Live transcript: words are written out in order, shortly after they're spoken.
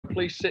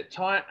please sit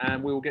tight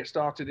and we will get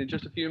started in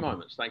just a few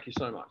moments. Thank you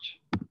so much.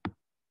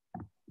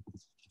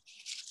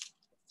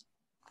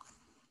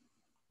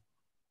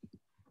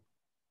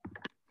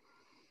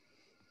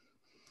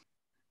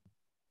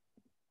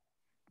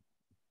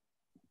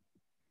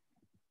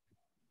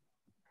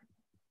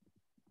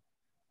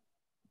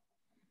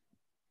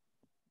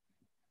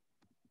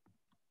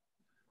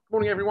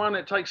 Morning, everyone.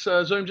 It takes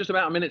Zoom just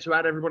about a minute to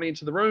add everybody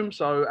into the room.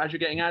 So as you're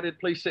getting added,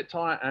 please sit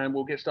tight and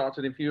we'll get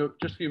started in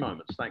just a few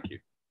moments. Thank you.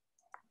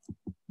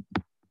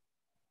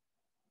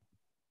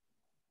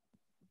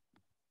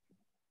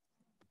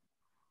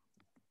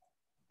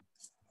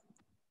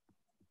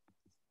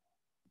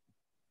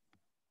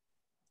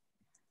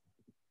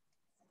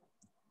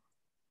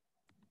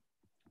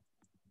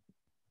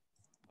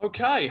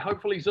 Okay,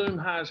 hopefully Zoom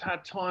has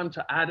had time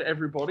to add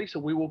everybody, so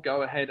we will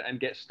go ahead and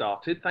get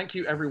started. Thank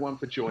you everyone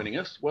for joining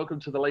us.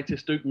 Welcome to the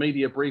latest Duke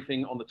media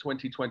briefing on the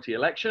 2020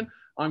 election.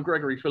 I'm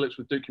Gregory Phillips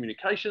with Duke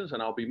Communications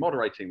and I'll be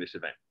moderating this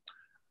event.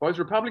 Both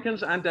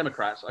Republicans and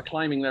Democrats are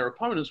claiming their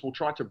opponents will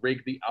try to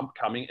rig the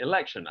upcoming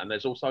election, and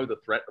there's also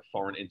the threat of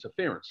foreign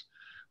interference.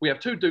 We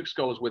have two Duke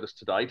scholars with us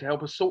today to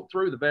help us sort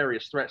through the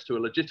various threats to a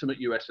legitimate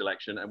US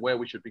election and where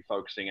we should be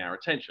focusing our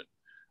attention.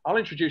 I'll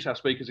introduce our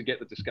speakers and get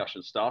the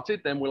discussion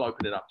started, then we'll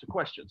open it up to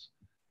questions.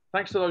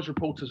 Thanks to those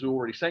reporters who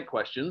already sent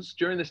questions.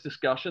 During this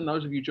discussion,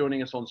 those of you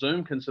joining us on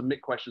Zoom can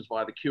submit questions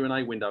via the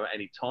Q&A window at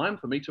any time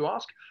for me to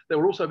ask. There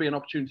will also be an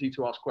opportunity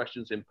to ask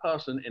questions in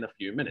person in a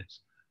few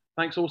minutes.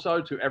 Thanks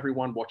also to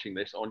everyone watching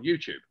this on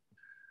YouTube.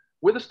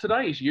 With us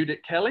today is Judith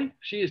Kelley.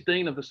 She is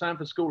Dean of the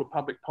Sanford School of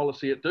Public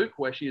Policy at Duke,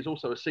 where she is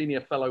also a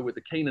Senior Fellow with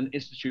the Kenan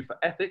Institute for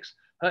Ethics.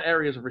 Her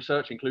areas of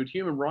research include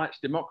human rights,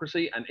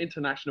 democracy, and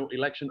international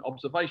election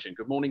observation.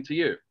 Good morning to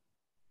you.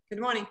 Good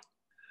morning.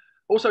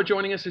 Also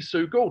joining us is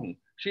Sue Gordon.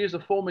 She is a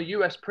former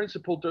US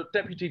Principal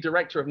Deputy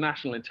Director of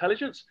National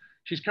Intelligence.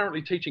 She's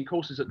currently teaching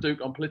courses at Duke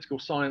on political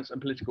science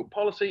and political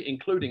policy,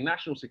 including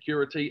national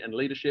security and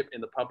leadership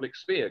in the public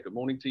sphere. Good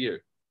morning to you.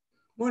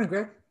 Morning,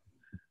 Greg.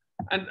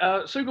 And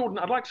Sue Gordon,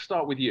 I'd like to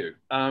start with you.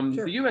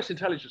 Sure. The US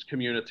intelligence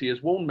community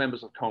has warned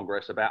members of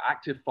Congress about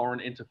active foreign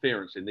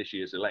interference in this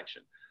year's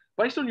election.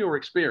 Based on your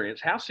experience,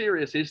 how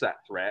serious is that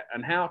threat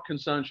and how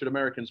concerned should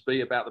Americans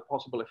be about the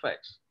possible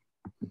effects?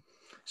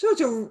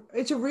 So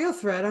it's a real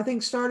threat. I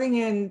think starting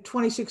in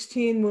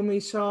 2016, when we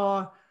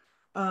saw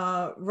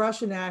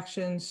Russian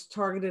actions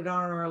targeted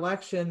on our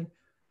election,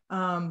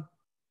 the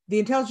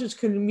intelligence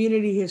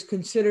community has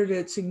considered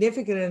it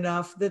significant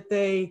enough that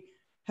they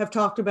have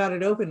talked about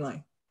it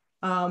openly,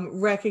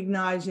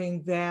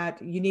 recognizing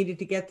that you needed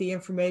to get the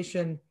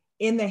information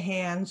in the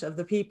hands of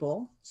the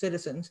people,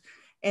 citizens,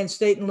 and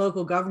state and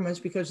local governments,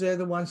 because they're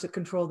the ones that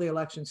control the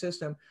election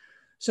system.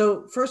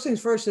 So first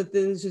things first, that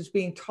this is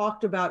being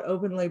talked about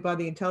openly by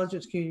the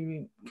intelligence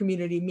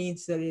community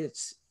means that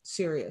it's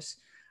serious.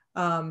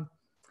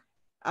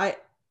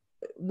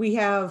 We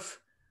have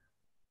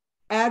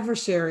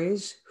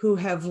adversaries who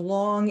have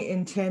long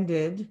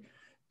intended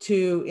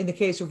to, in the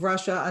case of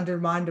Russia,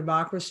 undermine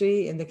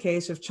democracy, in the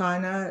case of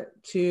China,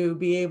 to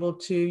be able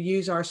to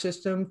use our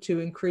system to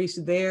increase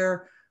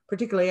their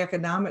particularly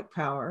economic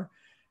power,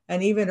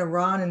 and even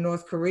Iran and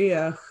North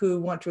Korea, who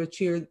want to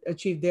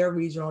achieve their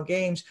regional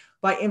gains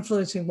by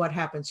influencing what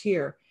happens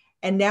here.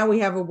 And now we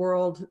have a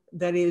world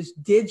that is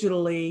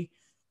digitally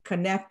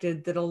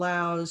connected, that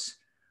allows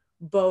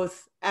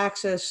both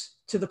access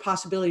to the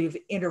possibility of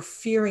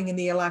interfering in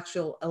the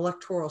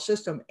electoral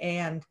system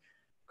and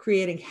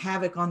creating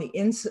havoc on the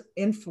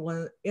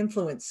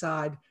influence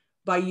side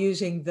by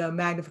using the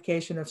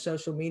magnification of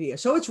social media.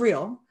 So it's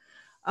real.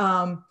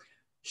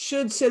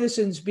 Should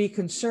citizens be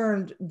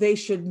concerned, they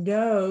should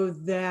know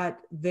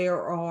that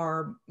there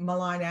are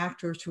malign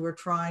actors who are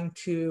trying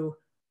to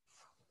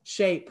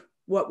shape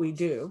what we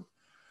do.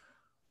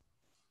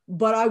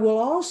 But I will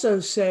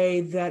also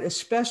say that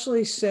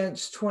especially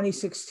since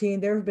 2016,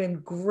 there have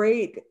been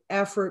great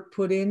effort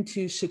put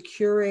into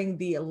securing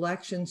the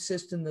election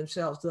system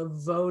themselves, the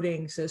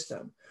voting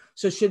system.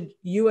 So should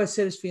US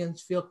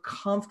citizens feel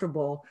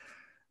comfortable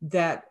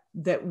that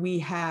we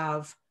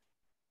have,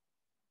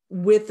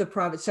 with the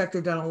private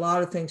sector, done a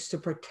lot of things to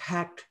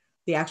protect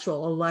the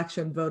actual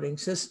election voting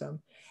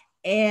system.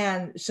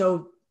 And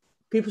so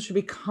people should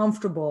be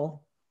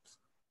comfortable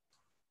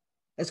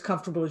as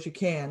you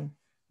can,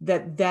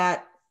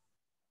 that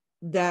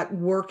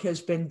work has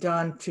been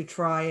done to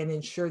try and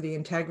ensure the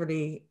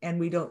integrity, and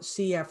we don't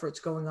see efforts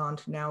going on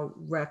to now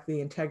wreck the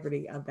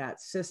integrity of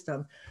that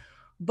system.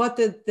 But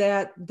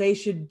that they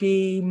should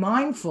be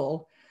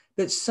mindful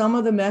that some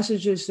of the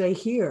messages they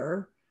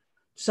hear,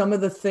 some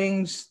of the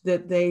things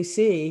that they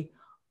see,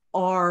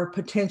 are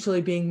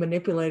potentially being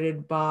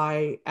manipulated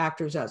by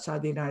actors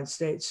outside the United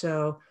States.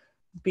 So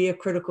be a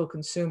critical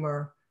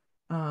consumer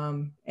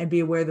and be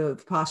aware of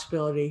the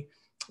possibility.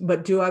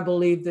 But do I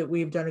believe that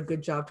we've done a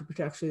good job to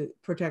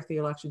protect the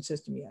election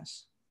system?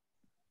 Yes.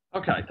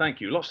 Okay, thank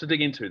you. Lots to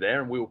dig into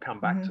there, and we will come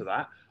back to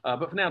that.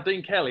 But for now,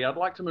 Dean Kelley, I'd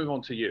like to move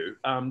on to you.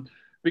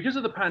 Because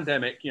of the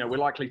pandemic, we're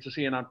likely to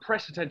see an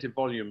unprecedented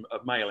volume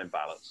of mail-in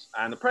ballots,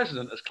 and the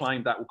president has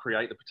claimed that will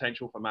create the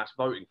potential for mass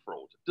voting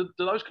fraud. Do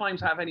those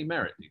claims have any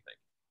merit, do you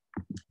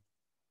think?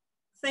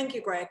 Thank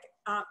you, Greg.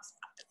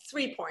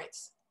 3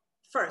 points.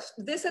 First,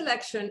 this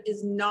election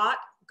is not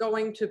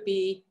going to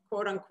be,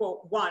 quote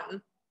unquote,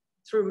 won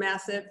through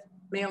massive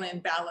mail-in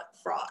ballot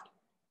fraud.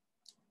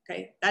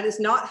 Okay, that is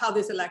not how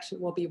this election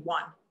will be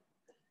won.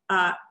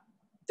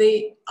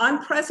 The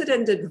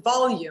unprecedented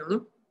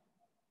volume,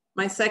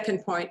 my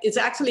second point, is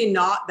actually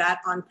not that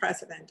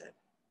unprecedented.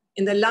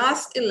 In the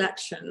last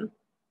election,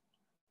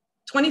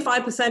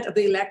 25% of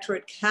the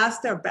electorate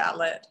cast their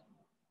ballot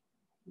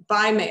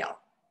by mail,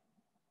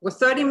 with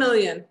 30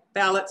 million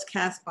ballots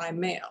cast by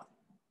mail.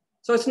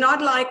 So it's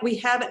not like we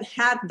haven't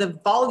had the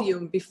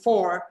volume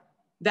before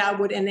that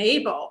would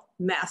enable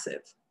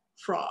massive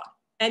fraud.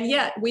 And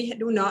yet we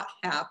do not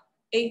have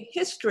a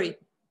history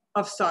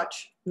of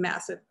such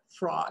massive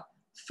fraud.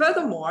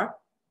 Furthermore,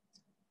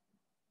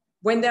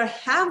 when there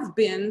have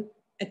been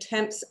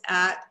attempts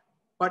at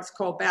what's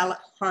called ballot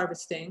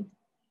harvesting,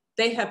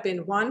 they have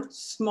been 1,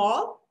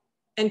 small,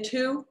 and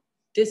 2,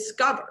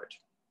 discovered.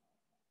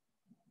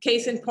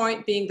 Case in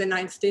point being the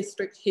 9th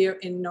district here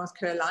in North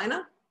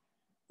Carolina.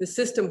 The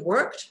system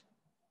worked.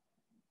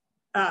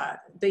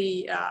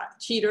 The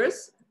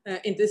cheaters,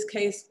 in this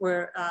case,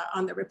 were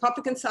on the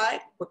Republican side,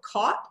 were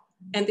caught,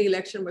 and the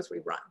election was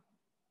rerun.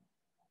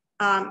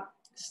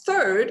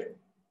 Third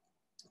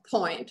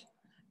point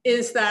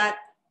is that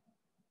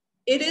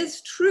it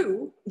is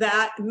true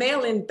that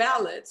mail-in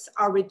ballots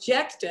are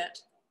rejected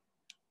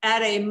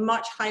at a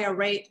much higher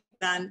rate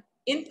than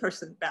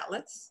in-person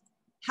ballots.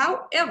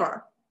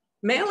 However,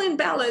 mail-in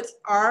ballots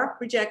are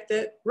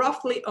rejected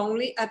roughly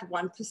only at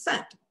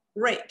 1%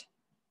 rate.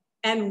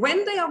 And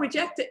when they are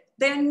rejected,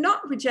 they're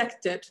not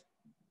rejected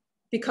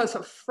because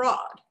of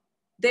fraud.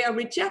 They are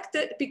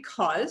rejected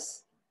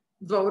because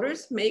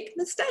voters make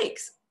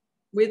mistakes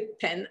with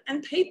pen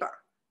and paper.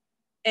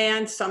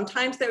 And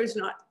sometimes there is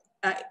not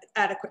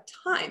adequate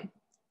time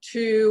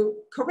to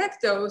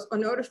correct those or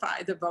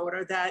notify the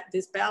voter that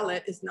this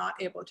ballot is not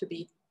able to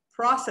be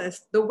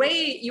processed the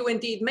way you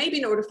indeed may be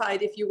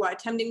notified if you are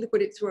attempting to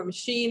put it through a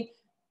machine.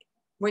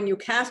 When you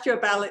cast your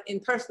ballot in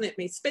person, it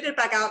may spit it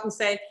back out and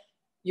say,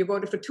 you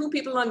voted for 2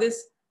 people on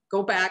this,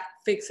 go back,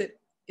 fix it.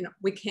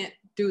 We can't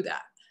do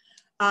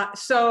that.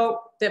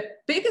 So the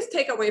biggest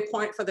takeaway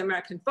point for the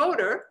American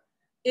voter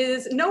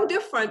is no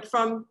different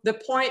from the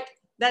point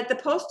that the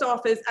post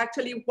office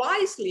actually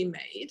wisely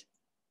made,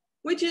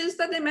 which is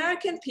that the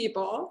American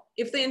people,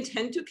 if they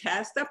intend to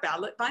cast their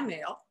ballot by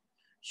mail,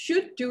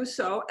 should do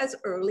so as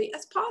early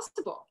as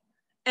possible.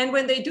 And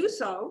when they do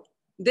so,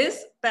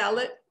 this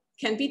ballot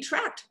can be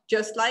tracked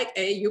just like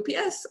a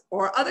UPS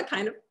or other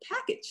kind of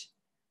package.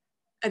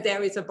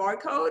 There is a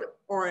barcode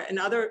or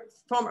another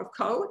form of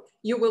code.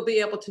 You will be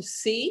able to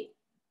see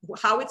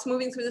how it's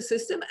moving through the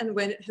system and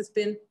when it has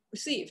been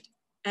received.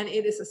 And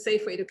it is a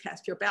safe way to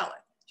cast your ballot.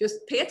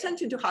 Just pay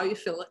attention to how you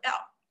fill it out.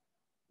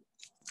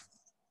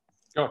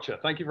 Gotcha.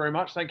 Thank you very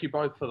much. Thank you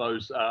both for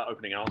those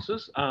opening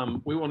answers.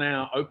 We will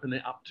now open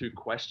it up to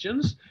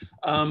questions.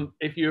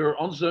 If you're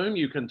on Zoom,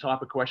 you can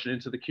type a question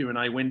into the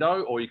Q&A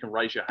window, or you can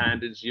raise your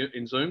hand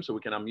in Zoom so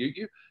we can unmute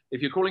you.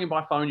 If you're calling in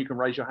by phone, you can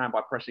raise your hand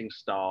by pressing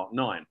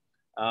 *9.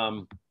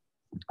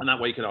 And that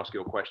way you can ask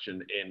your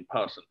question in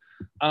person.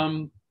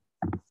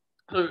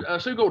 So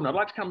Sue Gordon, I'd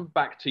like to come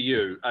back to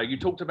you. You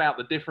talked about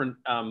the different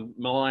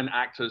malign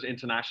actors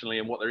internationally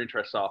and what their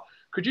interests are.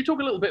 Could you talk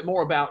a little bit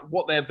more about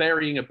what their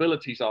varying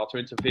abilities are to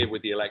interfere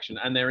with the election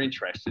and their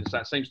interests, since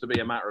that seems to be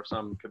a matter of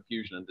some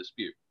confusion and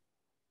dispute?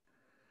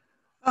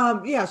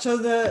 Yeah, so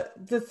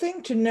the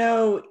thing to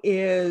know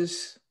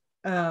is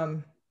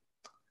in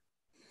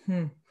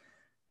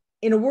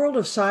a world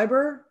of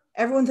cyber,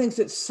 everyone thinks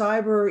that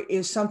cyber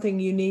is something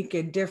unique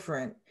and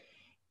different.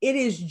 It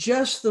is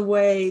just the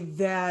way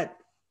that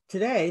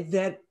today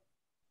that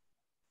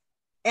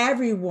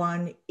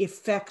everyone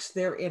affects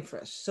their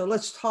interests. So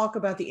let's talk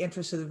about the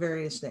interests of the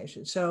various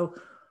nations. So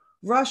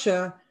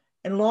Russia,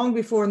 and long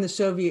before in the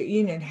Soviet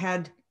Union,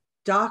 had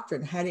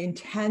doctrine, had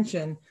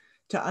intention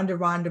to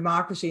undermine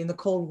democracy. In the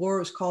Cold War, it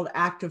was called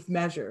active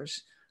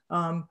measures,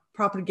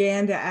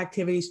 propaganda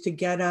activities to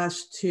get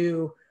us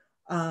to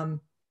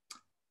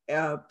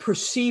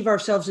perceive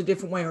ourselves a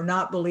different way or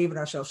not believe in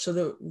ourselves. So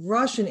the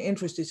Russian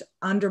interest is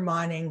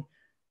undermining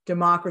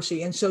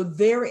democracy. And so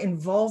their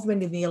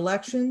involvement in the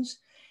elections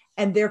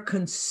and their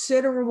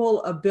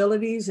considerable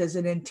abilities as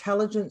an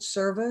intelligence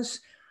service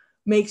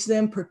makes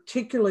them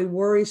particularly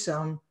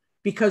worrisome,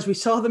 because we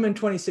saw them in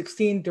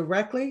 2016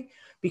 directly,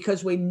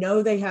 because we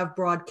know they have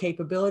broad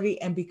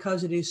capability, and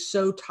because it is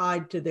so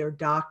tied to their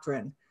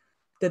doctrine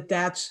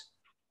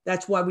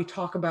that's why we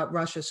talk about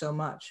Russia so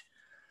much.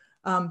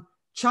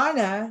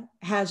 China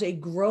has a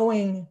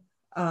growing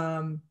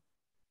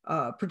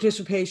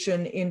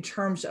participation in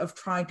terms of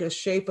trying to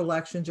shape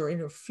elections or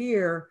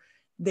interfere.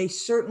 They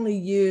certainly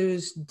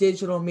use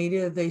digital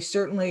media.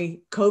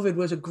 COVID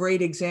was a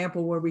great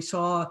example where we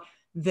saw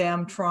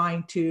them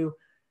trying to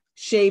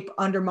shape,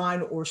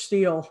 undermine, or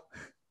steal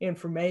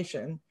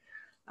information.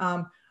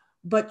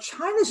 But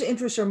China's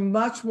interests are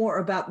much more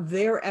about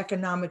their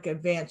economic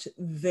advance,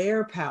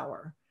 their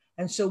power.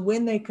 And so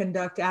when they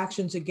conduct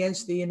actions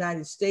against the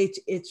United States,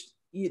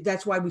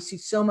 that's why we see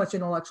so much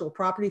intellectual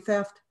property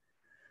theft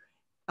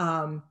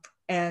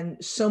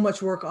and so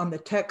much work on the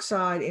tech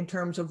side in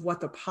terms of what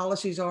the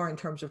policies are in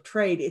terms of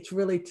trade. It's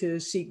really to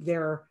seek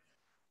their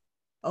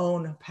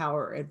own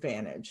power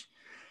advantage.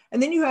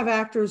 And then you have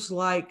actors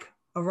like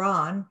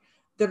Iran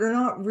that are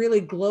not really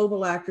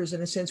global actors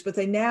in a sense, but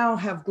they now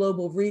have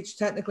global reach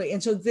technically.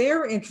 And so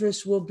their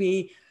interests will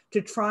be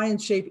to try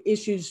and shape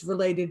issues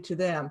related to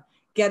them,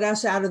 get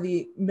us out of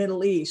the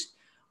Middle East,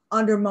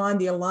 undermine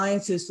the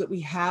alliances that we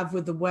have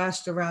with the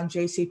West around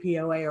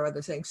JCPOA or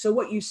other things. So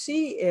what you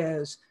see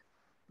is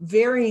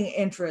varying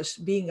interests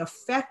being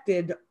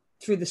affected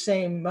through the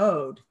same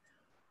mode,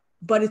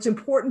 but it's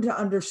important to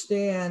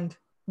understand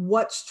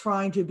what's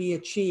trying to be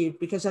achieved,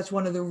 because that's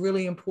one of the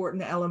really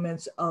important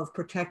elements of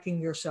protecting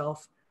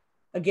yourself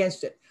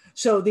against it.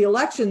 So the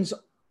elections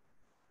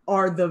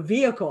are the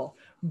vehicle,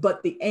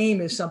 but the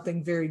aim is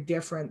something very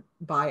different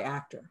by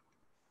actor.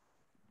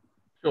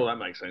 Sure, that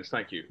makes sense.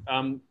 Thank you.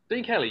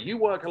 Dean Kelley, you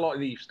work a lot,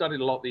 you've studied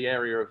a lot the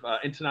area of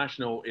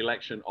international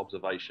election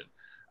observation.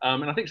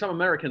 And I think some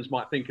Americans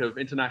might think of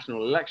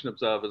international election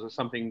observers as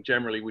something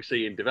generally we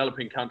see in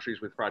developing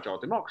countries with fragile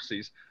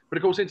democracies. But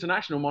of course,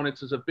 international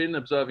monitors have been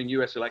observing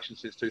US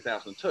elections since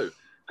 2002.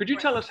 Could you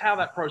tell us how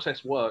that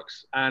process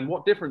works and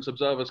what difference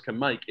observers can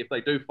make if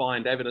they do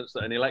find evidence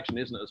that an election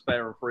isn't as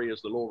fair and free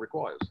as the law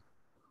requires?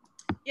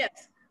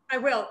 Yes, I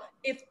will.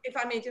 If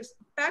I may just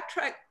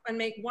backtrack and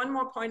make one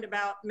more point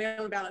about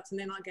mail-in ballots, and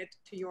then I'll get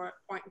to your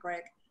point,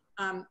 Greg.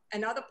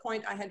 Another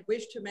point I had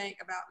wished to make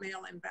about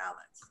mail-in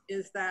ballots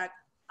is that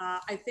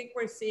I think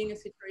we're seeing a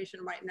situation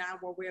right now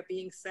where we're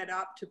being set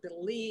up to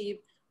believe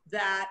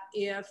that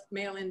if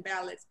mail-in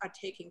ballots are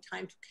taking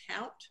time to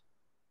count,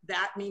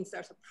 that means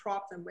there's a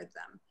problem with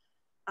them.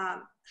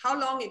 How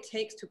long it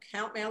takes to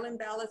count mail-in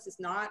ballots is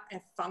not a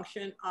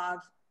function of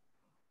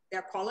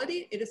their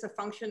quality. It is a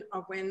function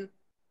of when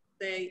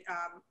the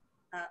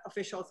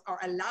officials are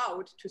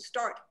allowed to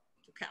start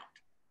to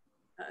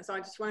count. So I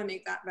just want to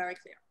make that very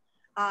clear.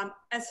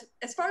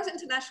 As far as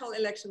international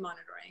election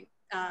monitoring,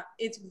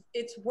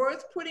 it's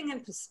worth putting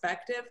in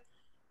perspective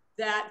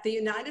that the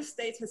United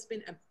States has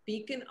been a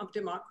beacon of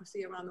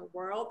democracy around the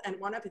world, and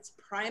one of its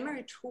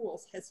primary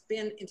tools has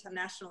been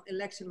international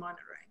election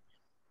monitoring.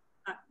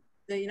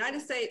 The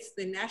United States,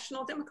 the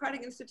National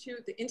Democratic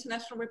Institute, the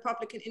International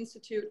Republican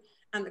Institute,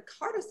 and the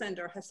Carter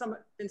Center have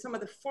been some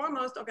of the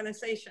foremost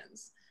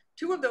organizations,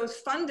 two of those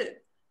funded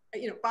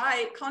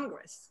by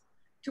Congress,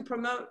 to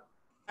promote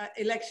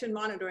election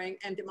monitoring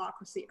and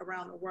democracy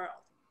around the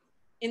world.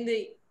 In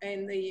the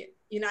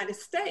United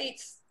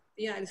States,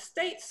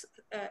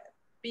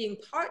 being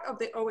part of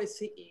the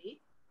OSCE,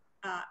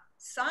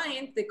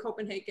 signed the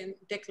Copenhagen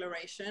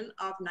Declaration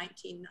of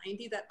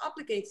 1990 that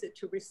obligates it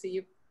to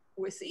receive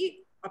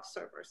OSCE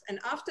observers. And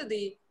after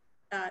the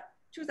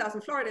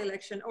 2000 Florida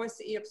election,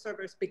 OSCE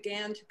observers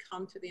began to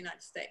come to the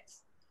United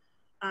States.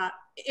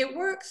 It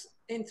works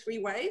in three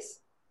ways.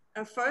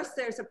 First,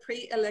 there's a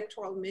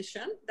pre-electoral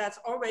mission that's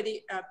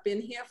already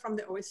been here from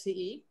the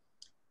OSCE.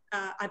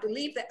 I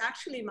believe they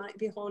actually might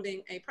be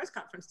holding a press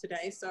conference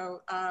today,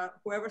 so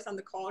whoever's on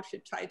the call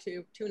should try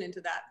to tune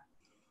into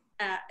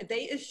that.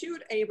 They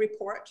issued a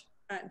report.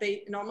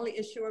 They normally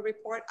issue a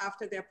report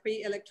after their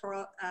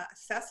pre-electoral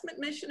assessment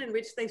mission, in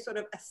which they sort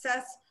of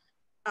assess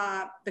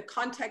the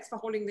context for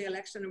holding the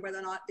election and whether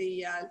or not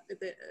the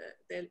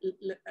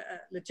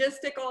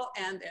logistical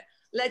and the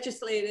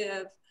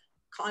legislative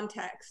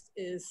context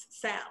is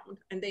sound.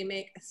 And they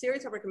make a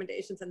series of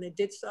recommendations, and they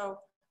did so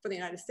for the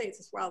United States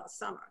as well this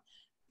summer.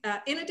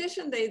 In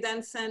addition, they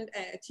then send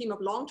a team of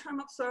long-term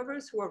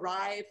observers who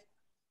arrive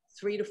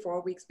 3 to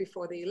 4 weeks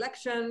before the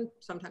election,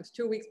 sometimes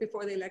 2 weeks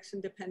before the election,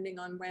 depending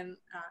on when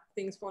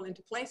things fall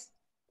into place.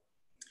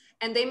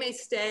 And they may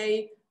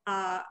stay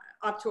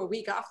up to a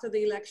week after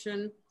the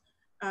election,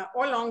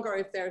 or longer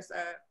if there's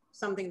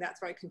something that's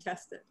very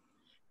contested.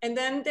 And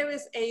then there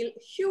is a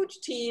huge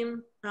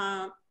team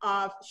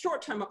of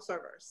short-term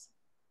observers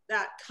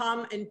that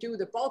come and do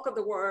the bulk of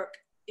the work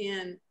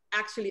in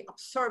actually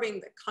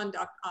observing the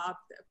conduct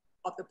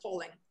of the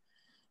polling.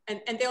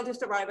 And they'll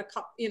just arrive a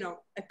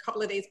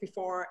couple of days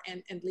before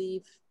and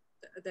leave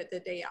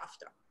the day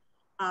after.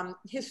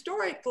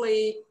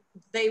 Historically,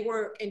 they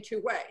work in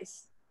two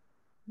ways.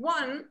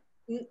 One,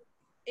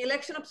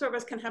 election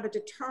observers can have a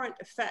deterrent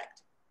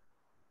effect,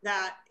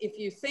 that if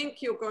you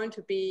think you're going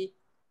to be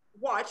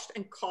watched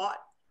and caught,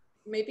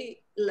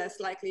 maybe less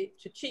likely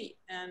to cheat.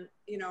 And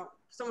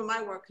some of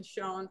my work has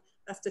shown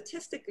that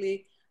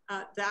statistically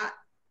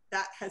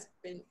that has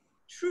been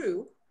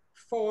true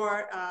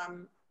for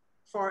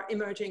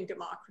emerging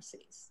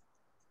democracies.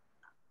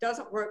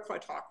 Doesn't work for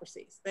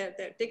autocracies. Their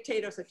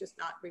dictators are just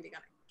not really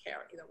going to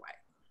care either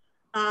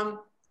way.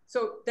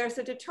 So there's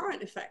a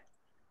deterrent effect.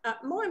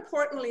 More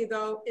importantly,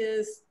 though,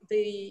 is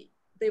the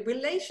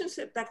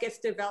relationship that gets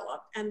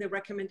developed and the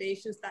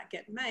recommendations that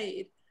get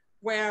made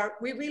where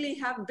we really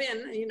have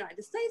been, the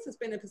United States has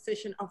been in a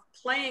position of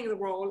playing the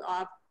role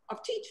of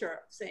teacher,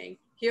 saying,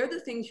 here are the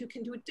things you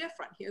can do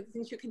different, here are the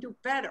things you can do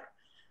better,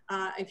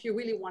 if you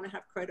really want to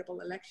have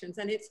credible elections.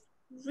 And it's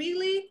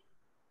really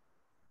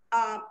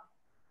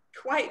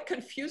quite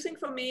confusing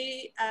for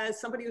me as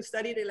somebody who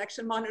studied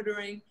election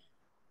monitoring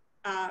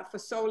for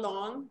so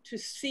long to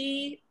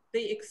see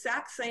the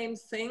exact same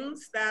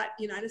things that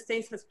the United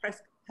States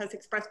has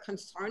expressed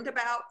concern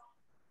about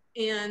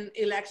in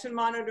election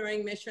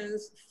monitoring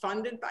missions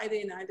funded by the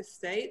United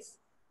States,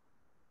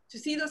 to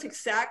see those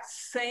exact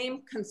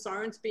same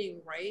concerns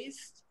being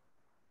raised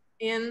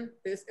in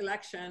this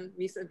election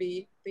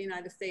vis-a-vis the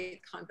United States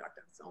conduct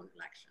of its own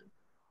election.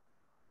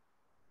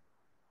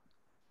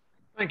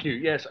 Thank you.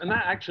 Yes, and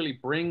that actually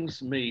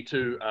brings me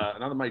to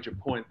another major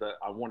point that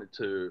I wanted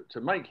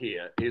to make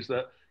here, is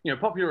that, you know,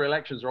 popular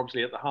elections are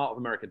obviously at the heart of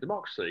American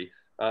democracy,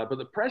 but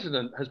the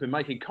president has been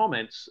making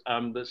comments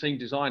that seem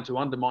designed to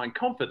undermine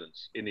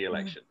confidence in the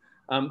election.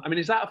 I mean,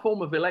 is that a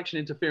form of election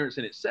interference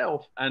in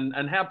itself,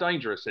 and how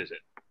dangerous is it?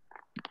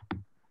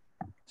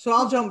 So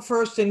I'll jump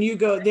first and you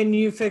go, then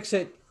you fix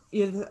it.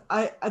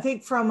 I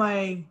think from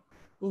a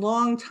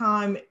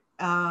long-time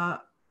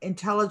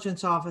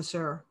intelligence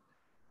officer,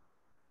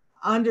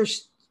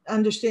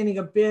 understanding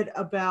a bit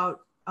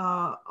about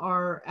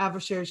our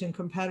adversaries and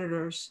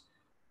competitors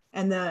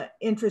and the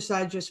interests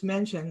I just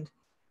mentioned,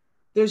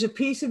 there's a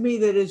piece of me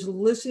that is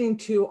listening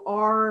to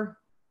our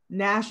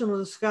national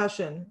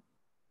discussion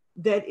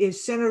that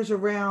is centers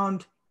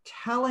around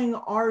telling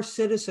our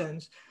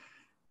citizens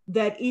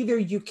that either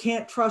you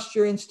can't trust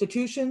your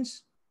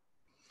institutions,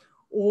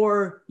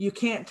 or you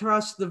can't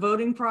trust the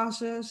voting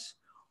process,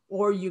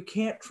 or you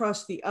can't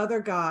trust the other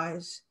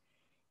guys.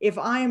 If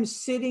I am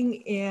sitting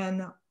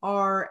in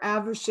our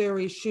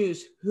adversaries'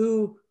 shoes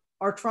who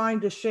are trying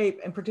to shape,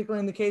 and particularly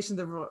in the case of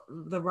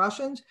the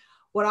Russians,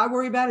 what I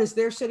worry about is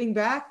they're sitting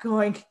back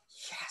going,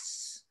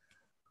 yes,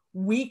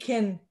 we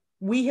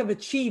have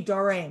achieved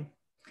our aim.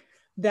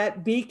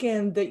 That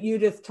beacon that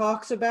Judith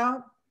talks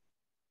about,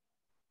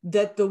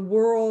 that the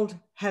world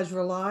has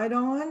relied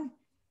on,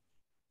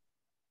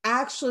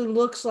 actually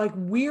looks like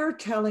we're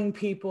telling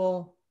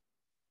people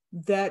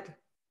that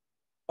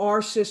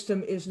our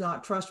system is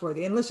not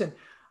trustworthy. And listen,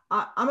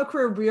 I'm a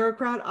career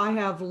bureaucrat. I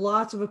have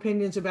lots of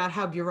opinions about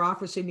how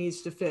bureaucracy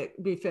needs to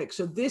be fixed.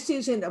 So this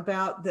isn't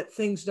about that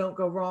things don't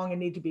go wrong and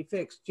need to be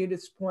fixed.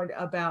 Judith's point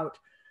about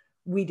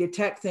we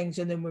detect things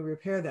and then we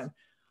repair them.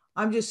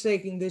 I'm just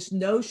taking this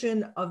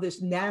notion of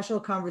this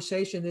national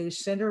conversation that is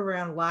centered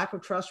around lack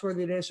of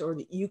trustworthiness, or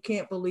that you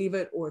can't believe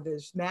it, or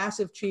there's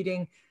massive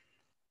cheating,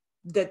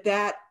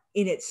 that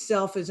in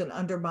itself is an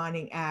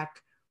undermining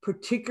act,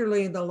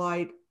 particularly in the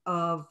light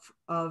of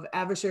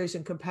adversaries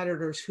and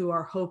competitors who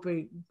are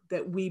hoping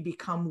that we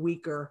become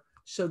weaker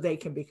so they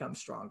can become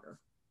stronger.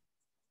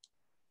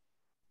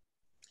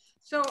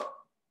 So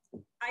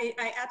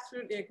I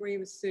absolutely agree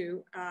with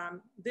Sue.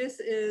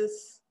 This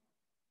is,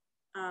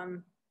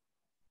 I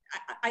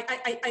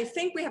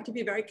think we have to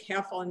be very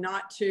careful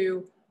not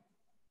to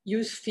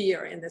use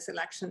fear in this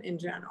election in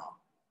general.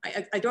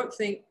 I don't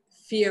think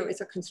fear is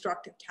a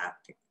constructive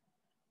tactic.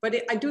 But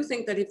I do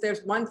think that if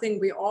there's one thing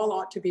we all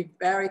ought to be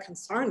very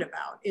concerned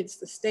about, it's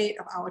the state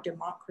of our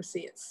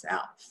democracy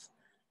itself.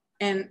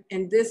 And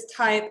this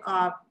type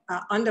of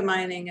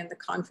undermining in the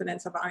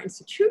confidence of our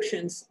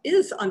institutions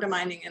is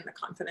undermining in the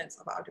confidence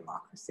of our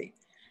democracy.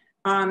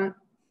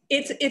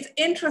 It's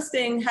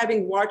interesting,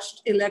 having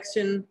watched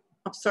election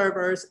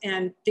observers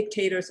and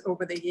dictators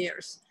over the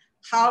years,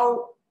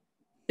 how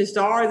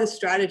bizarre this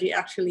strategy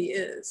actually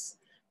is.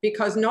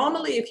 Because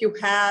normally if you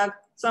have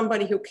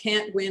somebody who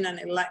can't win an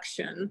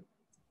election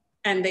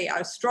and they are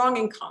a strong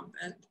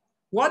incumbent,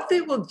 what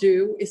they will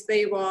do is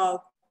they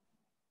will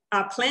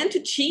plan to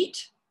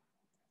cheat,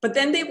 but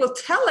then they will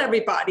tell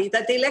everybody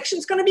that the election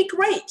is going to be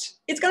great.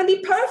 It's going to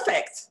be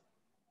perfect.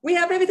 We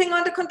have everything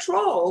under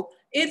control.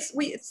 It's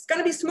going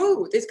to be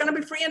smooth. It's going to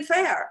be free and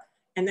fair.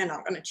 And then I'm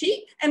going to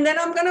cheat, and then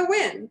I'm going to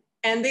win.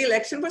 And the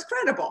election was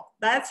credible.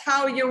 That's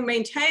how you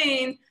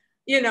maintain,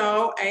 you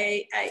know,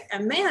 a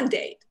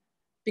mandate.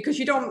 Because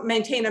you don't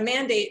maintain a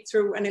mandate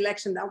through an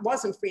election that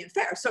wasn't free and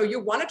fair. So you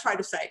want to try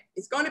to say,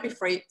 it's going to be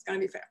free, it's going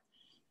to be fair.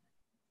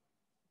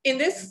 In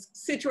this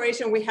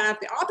situation, we have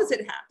the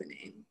opposite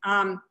happening,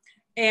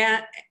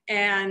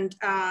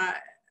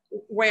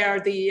 where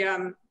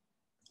the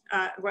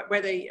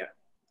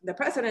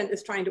president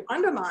is trying to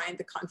undermine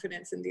the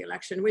confidence in the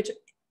election, which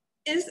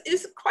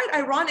is quite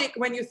ironic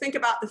when you think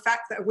about the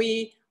fact that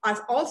we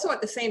are also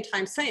at the same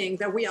time saying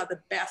that we are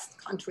the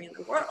best country in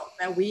the world,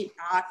 that we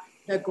are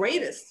the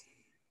greatest.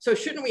 So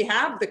shouldn't we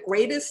have the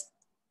greatest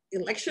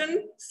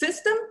election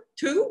system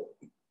too?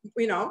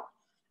 You know,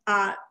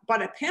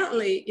 but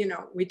apparently, you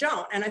know, we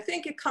don't. And I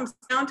think it comes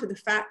down to the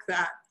fact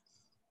that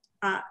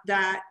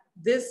that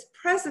this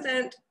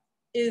president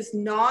is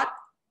not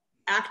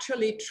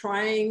actually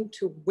trying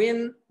to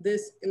win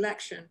this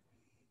election.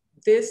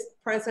 This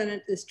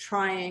president is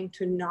trying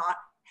to not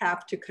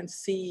have to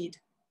concede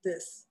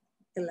this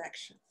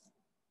election.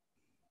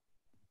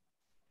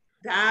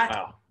 That.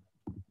 Wow.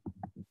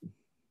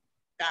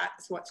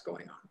 that's what's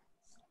going on.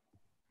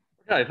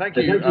 Okay, thank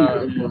you.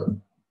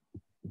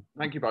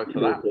 Thank you both for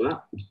that.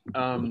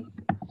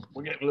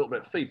 We're getting a little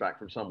bit of feedback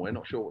from somewhere,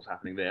 not sure what's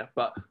happening there,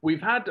 but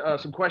we've had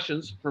some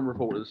questions from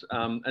reporters.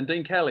 And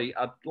Dean Kelley,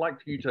 I'd like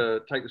you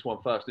to take this one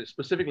first. It's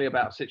specifically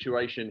about a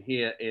situation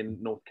here in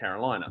North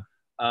Carolina.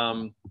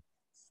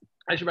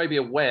 As you may be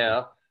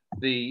aware,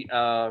 we've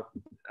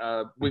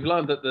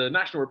learned that the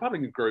national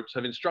Republican groups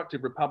have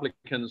instructed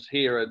Republicans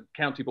here at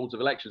county boards of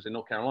elections in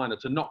North Carolina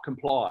to not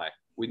comply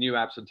with new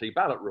absentee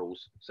ballot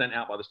rules sent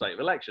out by the state of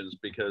elections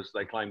because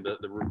they claim that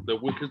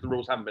because the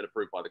rules haven't been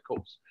approved by the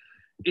courts.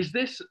 Is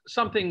this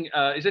something?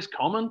 Is this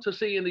common to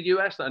see in the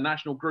US that a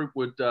national group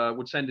would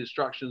send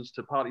instructions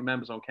to party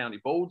members on county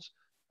boards?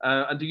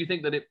 And do you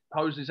think that it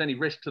poses any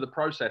risk to the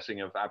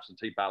processing of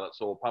absentee ballots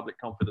or public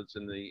confidence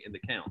in the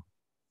count?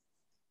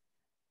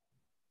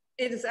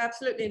 It is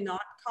absolutely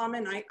not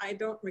common. I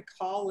don't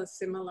recall a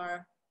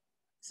similar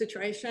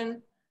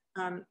situation.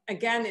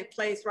 Again, it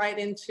plays right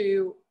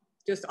into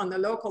just on the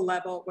local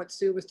level what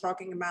Sue was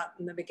talking about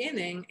in the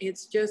beginning.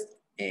 It's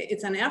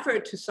an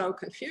effort to sow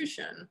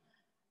confusion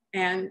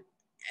and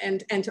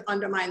to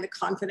undermine the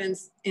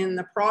confidence in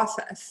the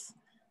process.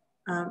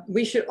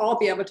 We should all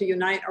be able to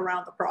unite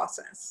around the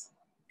process,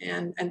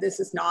 and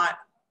this is not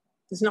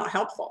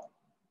helpful.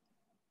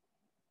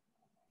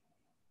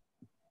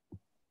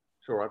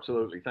 Sure,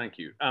 absolutely. Thank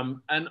you. And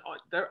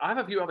I have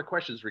a few other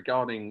questions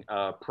regarding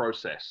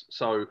process.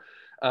 So,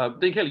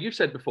 Dean Kelley, you've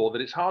said before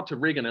that it's hard to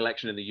rig an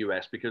election in the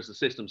US because the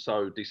system's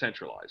so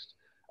decentralized.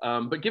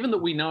 But given that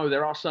we know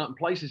there are certain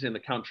places in the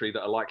country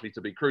that are likely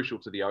to be crucial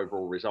to the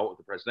overall result of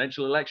the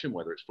presidential election,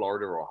 whether it's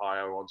Florida or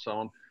Ohio and so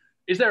on,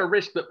 is there a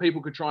risk that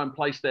people could try and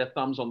place their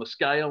thumbs on the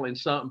scale in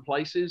certain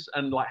places?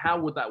 And like, how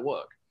would that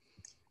work?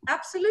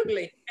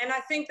 Absolutely. And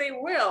I think they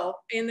will,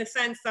 in the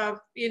sense of,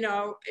 you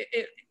know,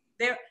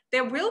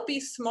 there will be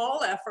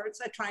small efforts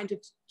at trying to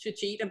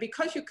cheat. And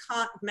because you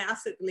can't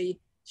massively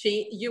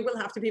cheat, you will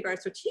have to be very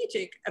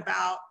strategic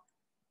about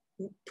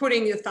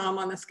putting your thumb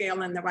on the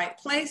scale in the right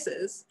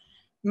places.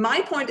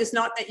 My point is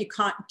not that you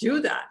can't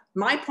do that.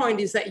 My point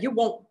is that you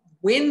won't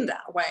win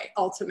that way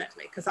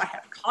ultimately, because I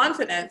have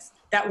confidence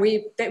that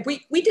we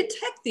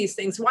detect these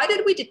things. Why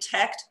did we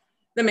detect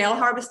the mail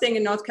harvesting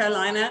in North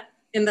Carolina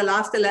in the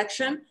last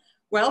election?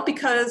 Well,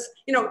 because,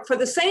 you know, for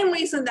the same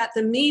reason that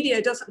the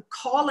media doesn't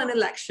call an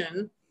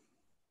election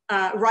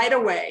right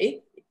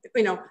away,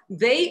 you know,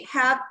 they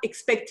have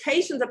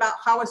expectations about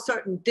how a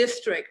certain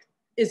district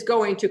is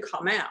going to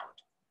come out.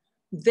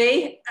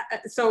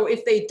 So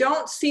if they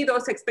don't see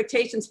those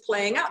expectations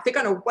playing out, they're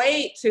going to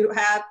wait to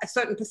have a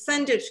certain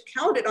percentage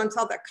counted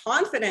until they're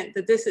confident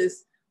that this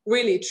is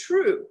really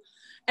true.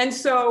 And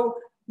so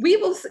we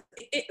will,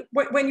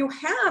 when you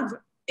have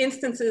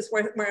instances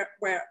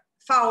where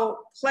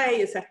foul play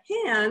is at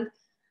hand,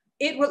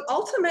 it will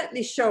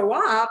ultimately show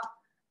up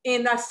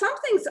in that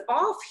something's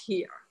off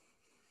here.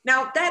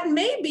 Now, that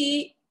may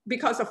be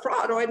because of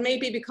fraud, or it may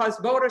be because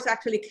voters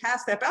actually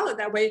cast their ballot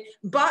that way.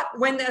 But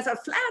when there's a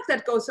flag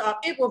that goes up,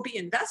 it will be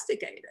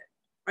investigated,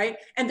 right?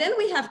 And then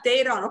we have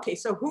data on, okay,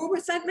 so who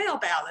was sent mail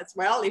ballots?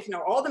 Well, if you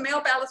know all the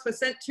mail ballots were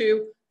sent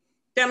to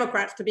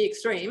Democrats, to be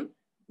extreme,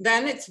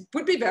 then it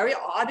would be very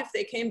odd if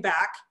they came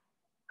back,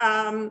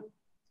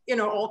 you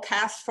know, all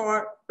cast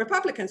for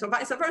Republicans or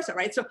vice versa,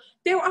 right? So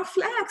there are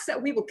flags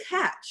that we will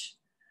catch,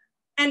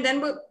 and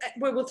then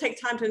we'll take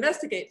time to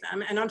investigate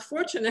them. And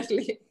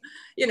unfortunately,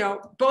 you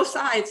know, both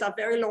sides are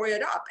very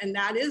lawyered up, and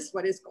that is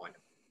what is going to,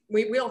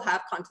 we will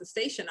have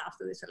contestation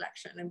after this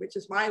election, and which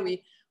is why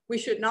we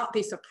should not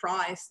be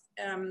surprised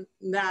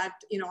that,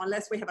 you know,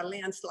 unless we have a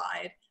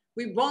landslide,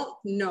 we won't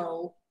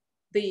know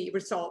the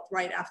result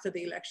right after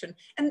the election.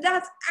 And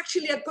that's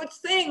actually a good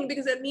thing,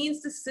 because it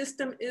means the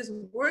system is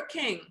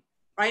working,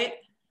 right?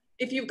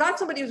 If you've got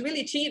somebody who's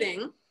really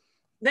cheating,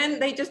 then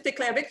they just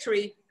declare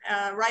victory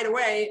right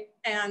away,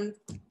 and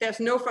there's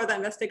no further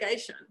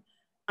investigation.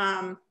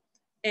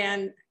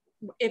 And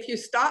if you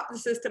stop the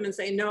system and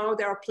say, no,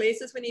 there are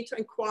places we need to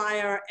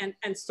inquire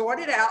and sort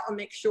it out and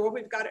make sure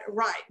we've got it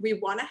right. We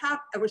want to have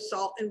a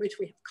result in which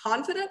we have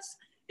confidence,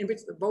 in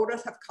which the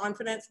voters have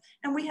confidence,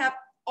 and we have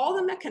all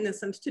the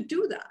mechanisms to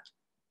do that.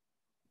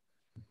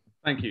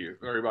 Thank you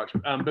very much.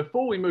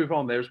 Before we move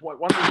on, there's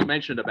one thing you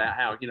mentioned about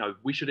how, you know,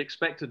 we should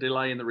expect a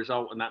delay in the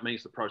result, and that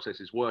means the process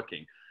is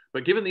working.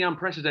 But given the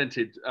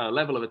unprecedented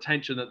level of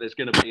attention that there's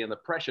going to be and the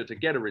pressure to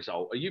get a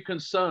result, are you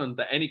concerned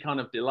that any kind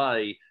of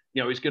delay,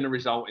 you know, is going to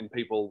result in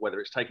people, whether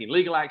it's taking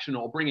legal action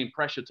or bringing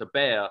pressure to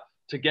bear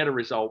to get a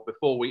result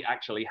before we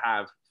actually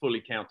have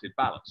fully counted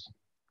ballots?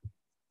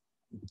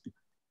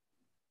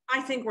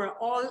 I think we're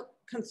all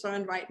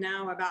concerned right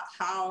now about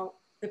how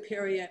the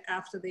period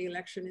after the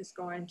election is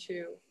going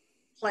to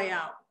play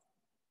out.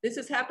 This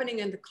is happening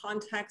in the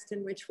context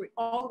in which we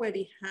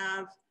already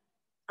have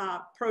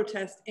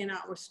protests in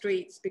our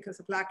streets because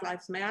of Black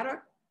Lives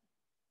Matter,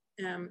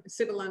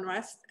 civil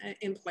unrest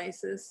in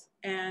places.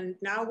 And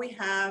now we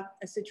have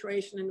a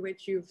situation in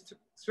which you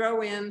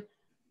throw in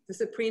the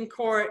Supreme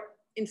Court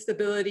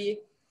instability,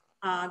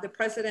 the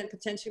president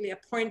potentially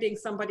appointing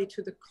somebody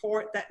to the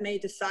court that may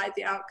decide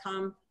the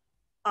outcome.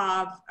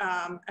 of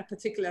a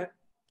particular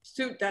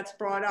suit that's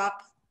brought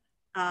up.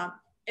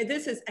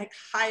 This is a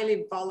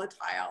highly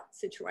volatile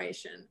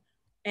situation.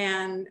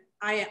 And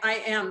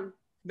I am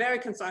very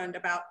concerned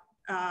about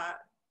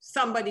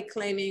somebody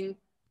claiming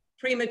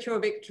premature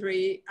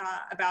victory,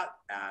 about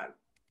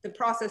the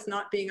process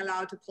not being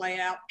allowed to play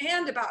out,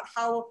 and about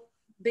how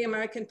the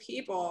American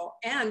people,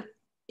 and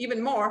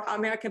even more, how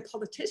American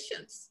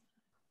politicians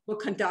will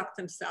conduct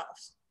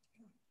themselves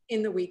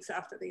in the weeks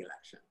after the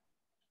election.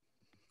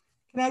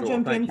 Can I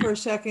jump in for a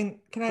second?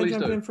 Can I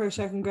jump in for a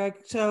second, Greg?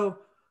 So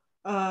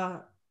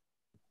kind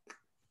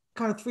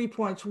of 3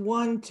 points.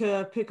 One,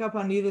 to pick up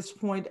on Edith's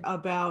point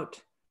about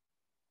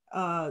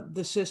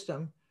the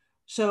system.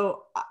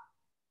 So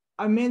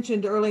I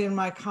mentioned early in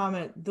my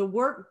comment, the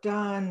work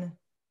done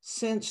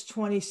since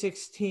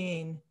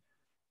 2016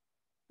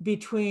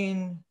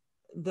 between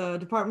the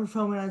Department of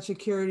Homeland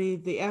Security,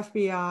 the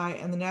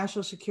FBI, and the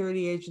National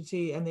Security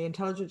Agency, and the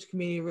intelligence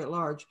community writ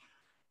large,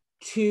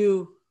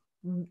 to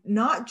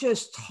not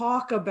just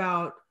talk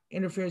about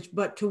interference,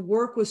 but to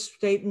work with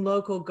state and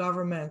local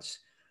governments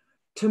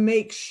to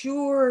make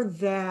sure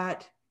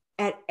that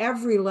at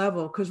every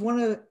level, because one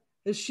of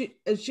the,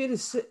 as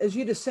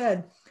Judith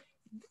said,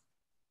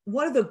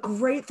 one of the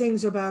great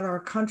things about our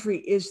country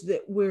is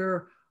that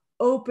we're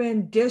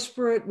open,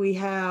 disparate. We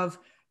have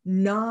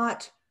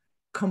not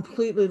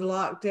completely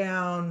locked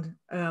down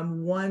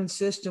one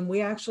system.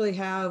 We actually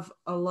have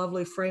a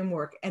lovely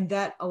framework, and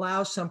that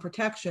allows some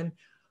protection.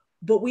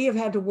 But we have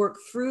had to work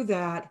through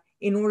that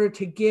in order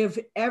to give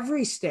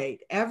every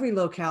state, every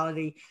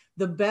locality,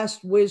 the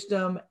best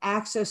wisdom,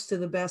 access to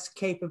the best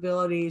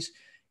capabilities,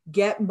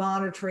 get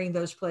monitoring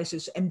those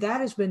places. And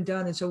that has been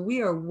done. And so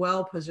we are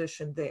well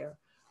positioned there.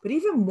 But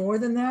even more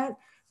than that,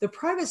 the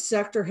private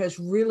sector has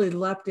really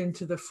leapt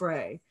into the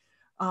fray,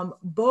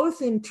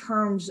 both in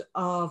terms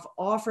of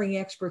offering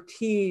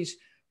expertise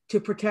to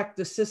protect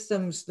the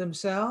systems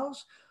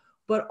themselves,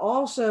 but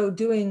also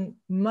doing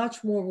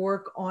much more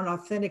work on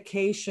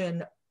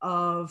authentication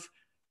of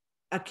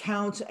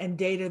accounts and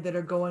data that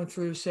are going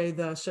through, say,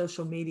 the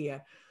social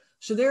media.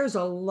 So there's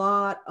a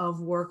lot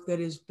of work that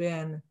has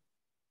been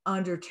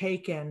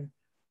undertaken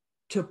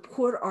to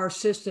put our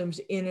systems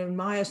in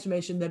my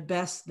estimation, the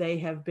best they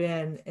have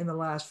been in the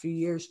last few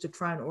years to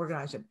try and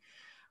organize it.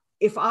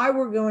 If I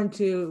were going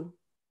to,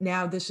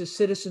 now this is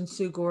Citizen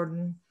Sue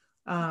Gordon,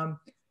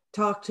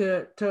 talk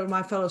to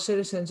my fellow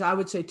citizens, I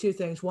would say two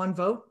things. One,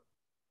 vote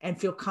and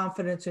feel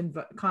confident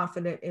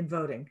in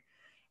voting.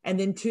 And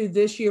then two,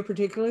 this year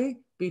particularly,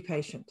 be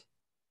patient,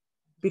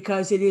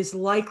 because it is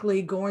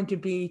likely going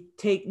to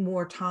take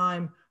more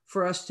time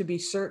for us to be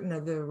certain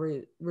of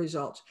the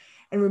results.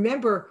 And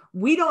remember,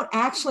 we don't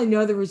actually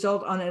know the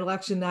result on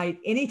election night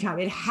anytime.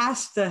 It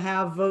has to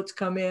have votes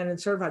come in and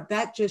certified.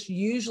 That just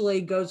usually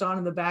goes on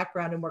in the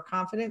background, and we're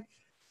confident.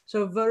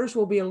 So voters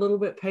will be a little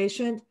bit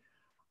patient.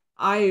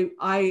 I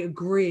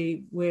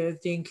agree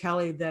with Dean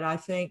Kelley that I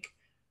think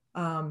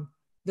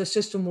the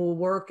system will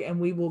work and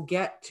we will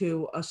get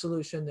to a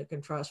solution that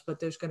can trust, but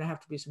there's going to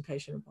have to be some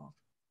patience involved.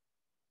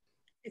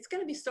 It's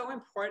going to be so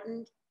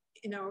important.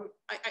 You know,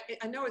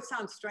 I know it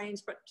sounds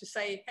strange, but to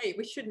say, hey,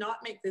 we should not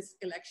make this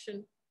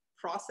election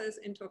process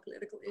into a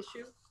political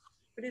issue,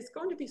 but it's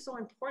going to be so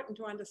important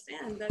to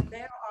understand that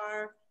there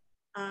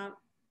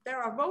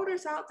are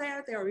voters out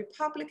there, there are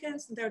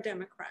Republicans and there are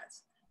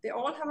Democrats. They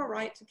all have a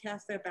right to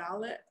cast their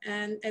ballot,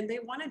 and they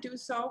want to do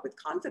so with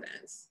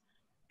confidence.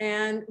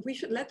 And we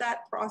should let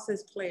that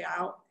process play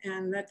out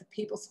and let the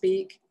people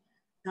speak,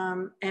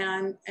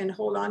 and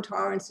hold on to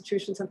our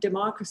institutions of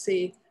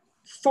democracy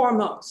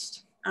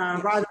foremost,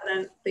 rather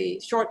than the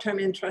short-term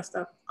interest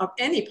of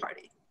any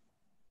party.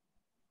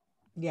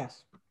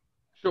 Yes.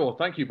 Sure,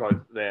 thank you both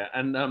there.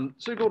 And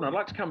Sue Gordon, I'd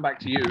like to come back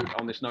to you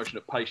on this notion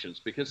of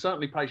patience, because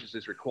certainly patience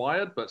is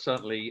required, but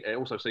certainly it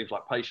also seems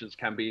like patience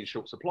can be in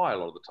short supply a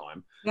lot of the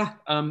time. Yeah.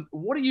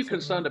 What are you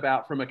concerned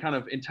about from a kind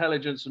of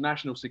intelligence and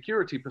national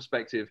security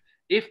perspective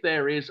if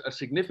there is a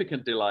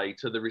significant delay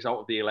to the result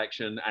of the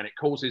election and it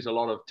causes a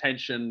lot of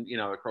tension, you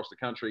know, across the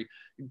country?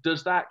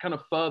 Does that kind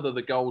of further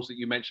the goals that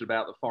you mentioned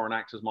about the foreign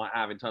actors might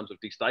have in terms of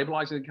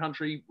destabilizing the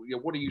country?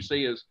 What do you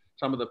see as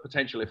some of the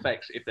potential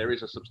effects if there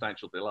is a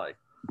substantial delay?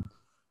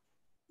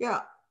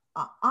 Yeah,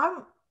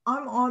 I'm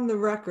on the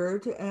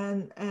record,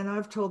 and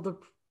I've told the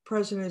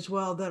president as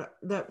well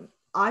that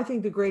I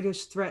think the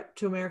greatest threat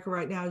to America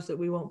right now is that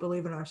we won't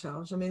believe in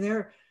ourselves. I mean,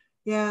 there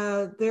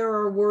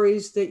are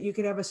worries that you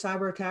could have a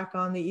cyber attack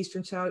on the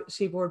Eastern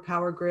Seaboard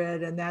power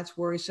grid, and that's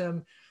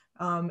worrisome,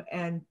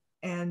 and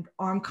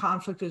armed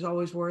conflict is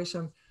always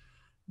worrisome.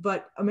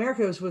 But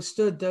America has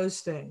withstood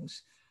those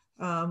things.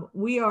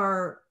 We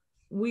are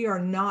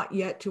not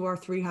yet to our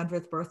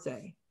 300th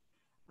birthday.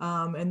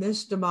 And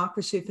this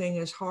democracy thing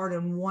is hard.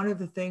 And one of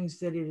the things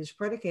that it is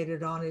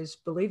predicated on is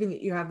believing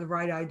that you have the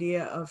right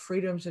idea of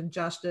freedoms and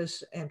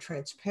justice and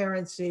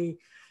transparency.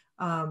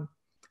 And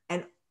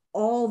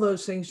all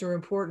those things are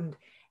important.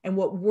 And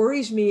what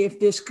worries me, if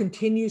this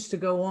continues to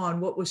go on,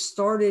 what was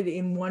started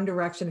in one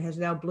direction has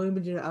now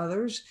bloomed into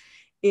others,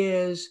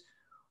 is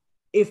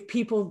if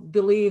people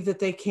believe that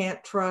they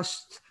can't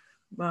trust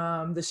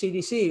the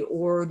CDC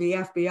or the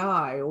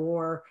FBI,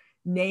 or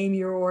name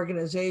your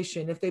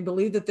organization, if they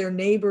believe that their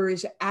neighbor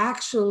is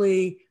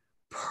actually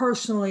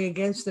personally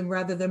against them,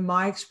 rather than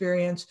my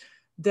experience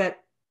that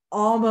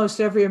almost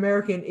every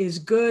American is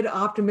good,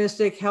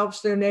 optimistic,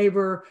 helps their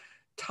neighbor,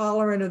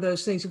 tolerant of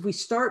those things. If we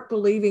start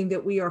believing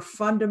that we are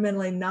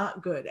fundamentally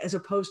not good as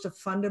opposed to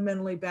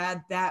fundamentally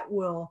bad, that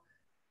will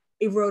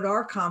erode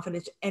our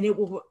confidence, and it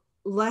will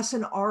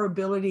lessen our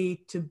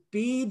ability to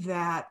be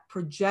that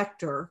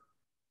projector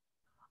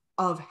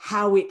of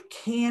how it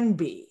can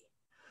be,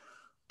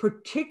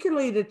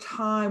 particularly at a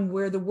time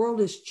where the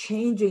world is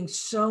changing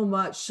so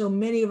much. So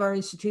many of our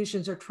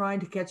institutions are trying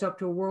to catch up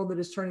to a world that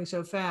is turning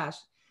so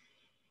fast.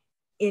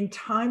 In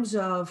times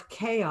of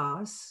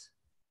chaos,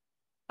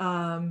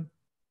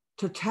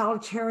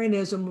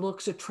 totalitarianism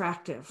looks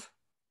attractive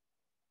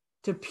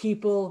to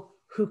people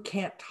who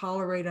can't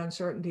tolerate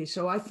uncertainty.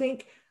 So I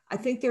think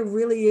there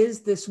really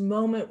is this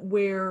moment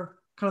where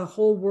kind of the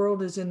whole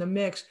world is in the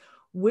mix.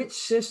 Which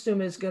system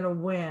is going to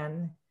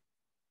win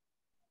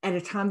at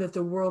a time that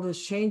the world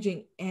is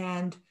changing?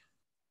 And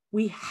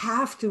we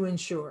have to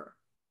ensure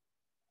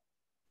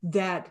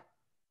that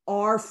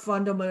our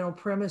fundamental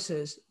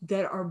premises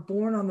that are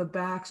born on the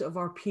backs of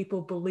our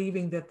people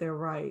believing that they're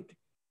right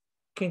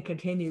can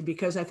continue,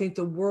 because I think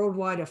the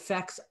worldwide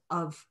effects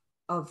of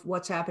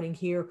what's happening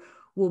here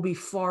will be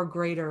far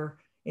greater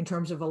in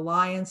terms of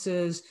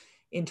alliances,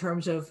 in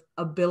terms of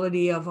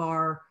ability of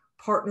our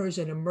partners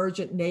in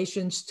emergent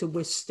nations to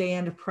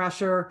withstand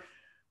pressure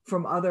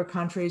from other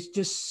countries.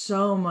 Just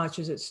so much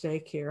is at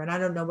stake here. And I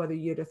don't know whether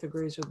Judith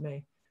agrees with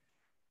me,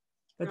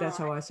 but that's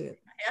how I see it.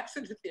 I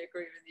absolutely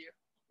agree with you.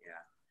 Yeah.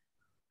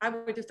 I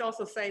would just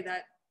also say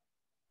that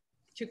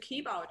to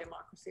keep our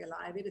democracy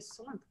alive, it is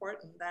so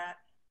important that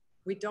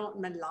we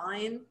don't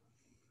malign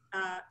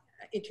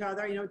each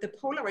other. You know, the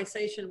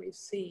polarization we've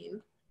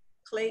seen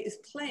is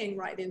playing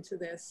right into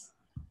this.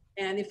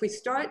 And if we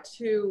start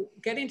to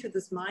get into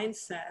this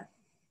mindset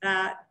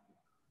that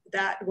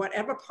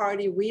whatever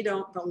party we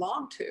don't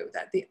belong to,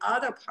 that the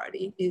other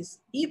party is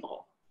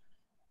evil,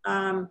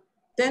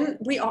 then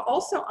we are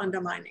also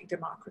undermining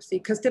democracy,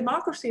 because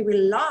democracy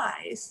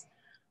relies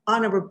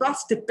on a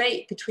robust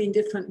debate between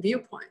different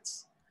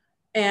viewpoints.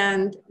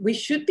 And we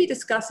should be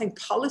discussing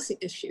policy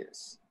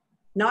issues,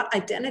 not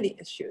identity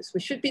issues. We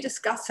should be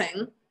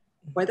discussing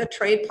whether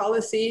trade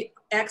policy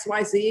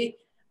XYZ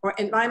or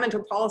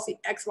environmental policy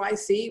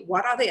XYZ,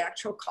 what are the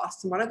actual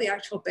costs and what are the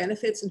actual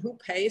benefits and who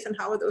pays and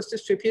how are those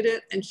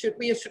distributed, and should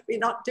we or should we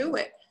not do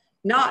it?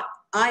 Not,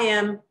 I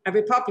am a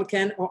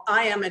Republican or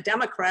I am a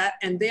Democrat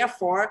and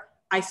therefore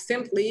I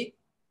simply,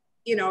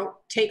 you know,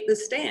 take the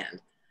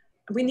stand.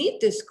 We need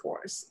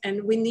discourse,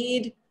 and we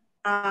need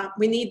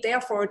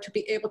therefore to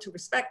be able to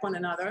respect one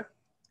another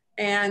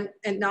and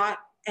not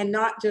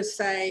just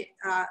say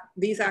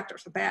these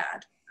actors are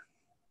bad.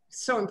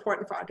 So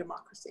important for our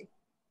democracy.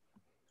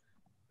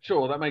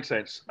 Sure, that makes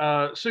sense.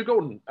 Sue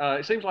Gordon,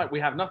 it seems like we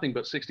have nothing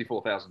but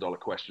 $64,000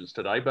 questions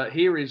today, but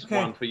here is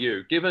one for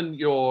you. Given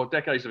your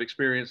decades of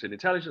experience in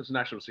intelligence and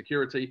national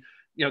security,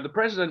 you know, the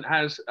president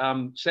has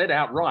said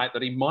outright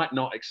that he might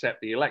not accept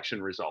the election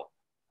result.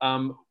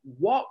 How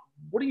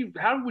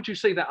would you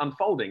see that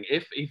unfolding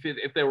if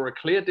there were a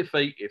clear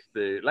defeat, if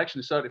the election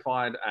is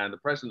certified and the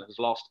president has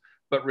lost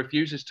but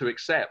refuses to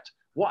accept?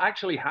 What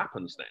actually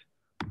happens then?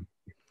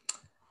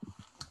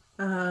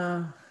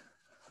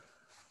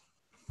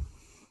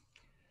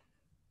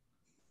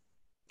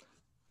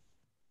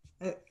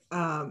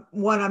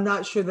 One, I'm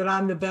not sure that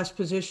I'm the best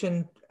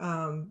position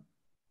to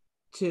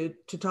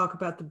talk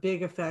about the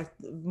big effect.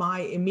 My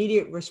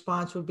immediate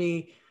response would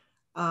be,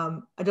 I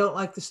don't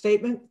like the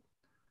statement.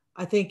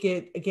 I think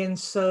it, again,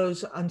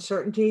 sows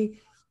uncertainty,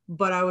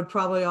 but I would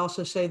probably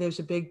also say there's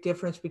a big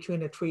difference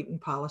between a tweet and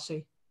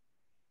policy.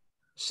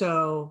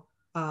 So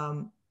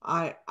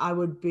I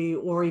would be,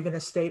 or even a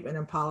statement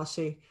and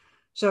policy.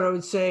 So what I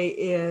would say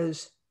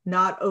is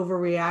not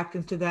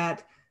overreacting to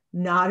that,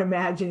 not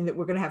imagining that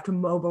we're going to have to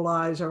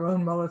mobilize our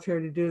own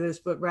military to do this,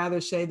 but rather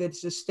say that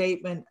it's a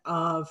statement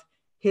of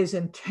his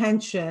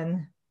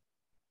intention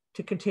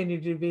to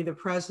continue to be the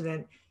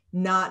president,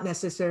 not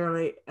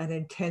necessarily an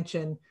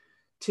intention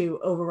to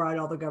override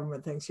all the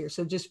government things here.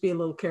 So just be a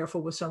little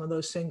careful with some of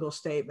those single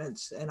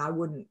statements, and I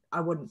wouldn't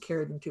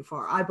carry them too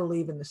far. I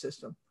believe in the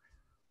system.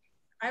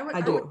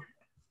 I do.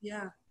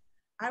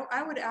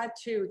 I would add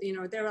too, you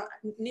know, there are,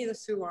 neither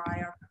Sue or I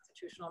are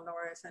constitutional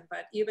lawyers,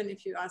 but even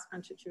if you ask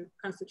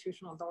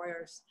constitutional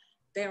lawyers,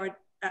 there are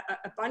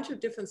a bunch of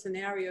different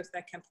scenarios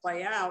that can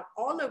play out,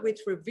 all of which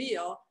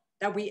reveal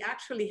that we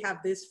actually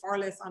have this far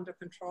less under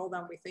control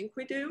than we think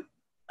we do.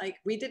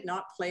 Like, we did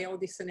not play all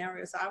these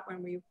scenarios out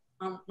when we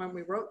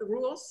wrote the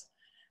rules,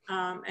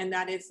 and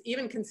that it's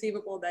even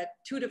conceivable that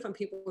two different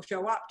people will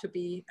show up to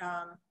be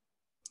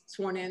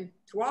sworn in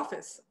to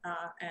office,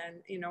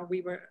 and you know,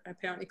 we were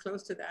apparently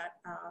close to that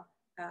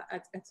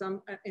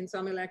in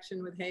some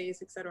election with Hayes,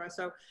 et cetera.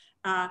 So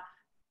I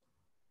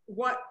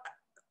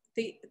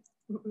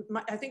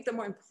think the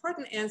more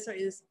important answer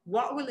is,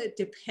 what will it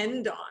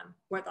depend on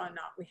whether or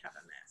not we have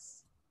a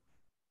mess?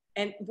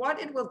 And what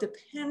it will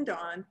depend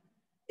on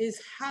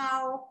is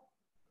how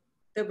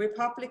the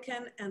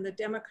Republican and the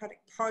Democratic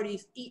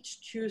parties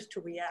each choose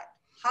to react.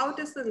 How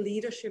does the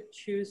leadership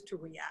choose to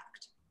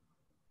react?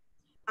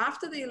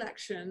 After the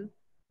election,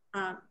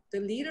 the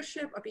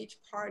leadership of each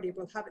party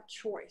will have a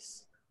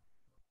choice,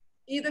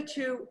 either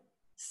to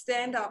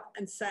stand up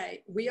and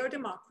say, we are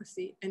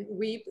democracy and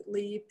we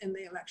believe in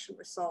the election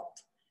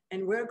result,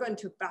 and we're going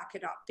to back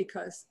it up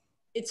because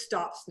it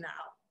stops now.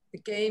 The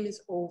game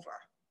is over.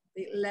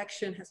 The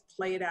election has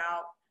played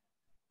out.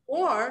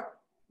 Or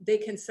they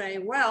can say,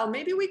 well,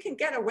 maybe we can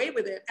get away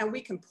with it and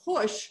we can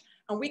push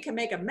and we can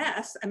make a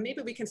mess and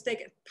maybe we can stay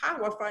in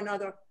power for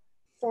another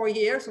 4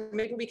 years, or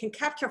maybe we can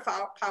capture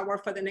power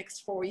for the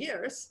next 4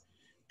 years.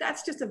 That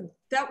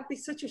would be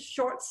such a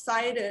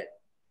short-sighted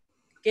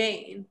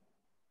gain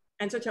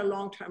and such a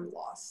long-term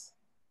loss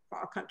for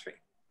our country.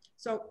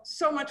 So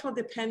much will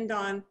depend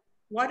on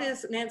what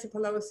is Nancy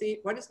Pelosi,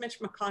 what is Mitch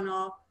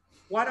McConnell,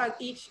 what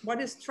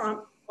is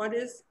Trump, what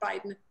is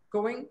Biden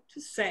going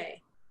to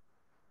say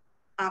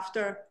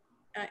after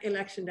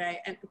election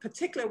day, and in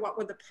particular, what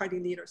will the party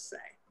leaders say?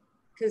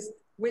 Because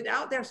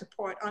without their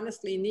support,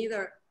 honestly,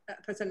 neither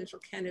presidential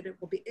candidate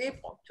will be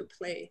able to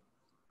play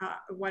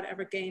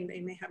whatever game they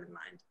may have in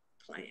mind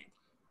playing.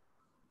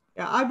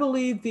 Yeah, I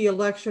believe the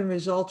election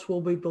results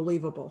will be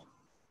believable.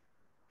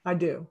 I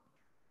do.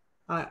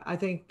 I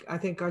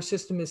think our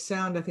system is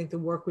sound. I think the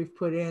work we've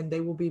put in,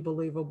 they will be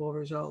believable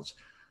results.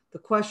 The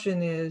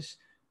question is,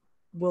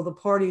 will the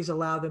parties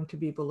allow them to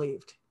be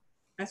believed?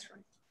 That's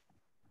right.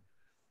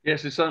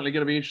 Yes, it's certainly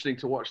going to be interesting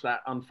to watch that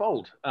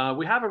unfold.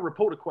 We have a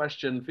reporter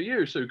question for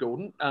you, Sue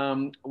Gordon,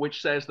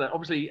 which says that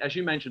obviously, as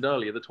you mentioned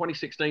earlier, the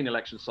 2016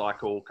 election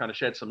cycle kind of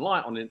shed some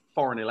light on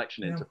foreign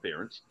election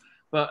interference.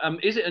 But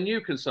is it a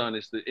new concern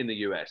in the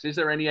US? Is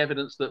there any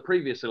evidence that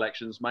previous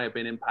elections may have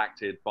been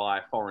impacted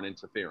by foreign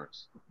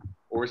interference?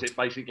 Or is it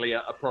basically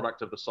a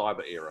product of the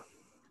cyber era?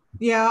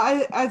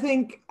 Yeah, I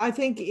think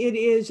it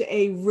is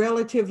a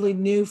relatively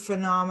new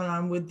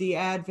phenomenon with the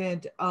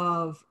advent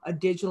of a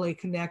digitally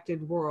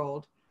connected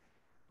world,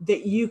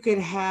 that you could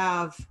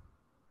have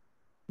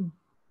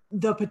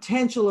the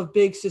potential of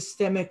big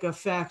systemic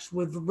effects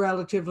with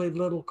relatively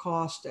little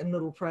cost and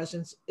little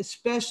presence,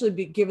 especially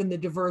given the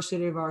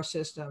diversity of our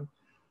system.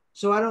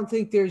 So I don't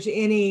think there's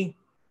any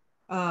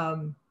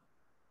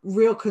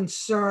real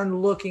concern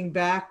looking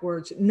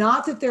backwards.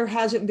 Not that there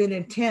hasn't been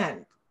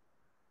intent,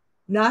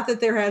 not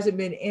that there hasn't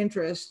been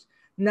interest,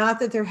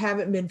 not that there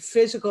haven't been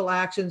physical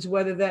actions,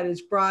 whether that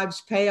is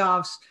bribes,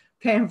 payoffs,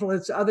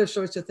 pamphlets, other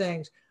sorts of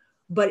things,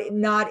 but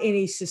not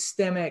any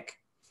systemic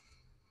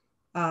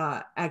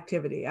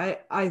activity.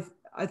 I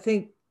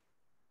think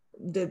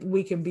that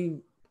we can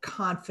be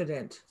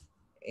confident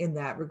in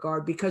that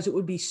regard, because it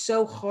would be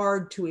so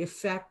hard to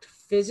affect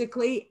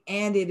physically,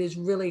 and it is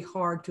really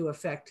hard to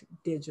affect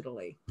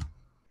digitally.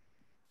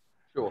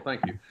 Sure,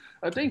 thank you.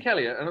 Dean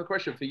Kelley, another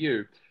question for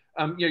you.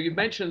 You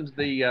mentioned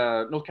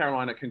the North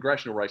Carolina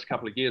congressional race a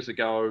couple of years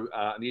ago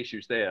and the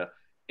issues there.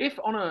 If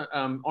on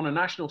a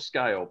national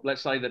scale,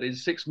 let's say that in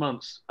 6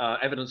 months,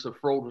 evidence of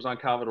fraud was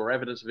uncovered or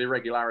evidence of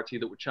irregularity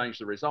that would change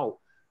the result,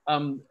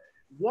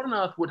 what on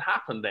earth would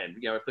happen then?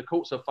 If the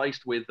courts are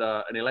faced with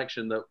an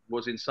election that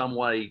was in some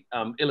way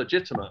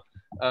illegitimate,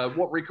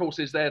 what recourse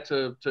is there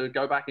to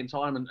go back in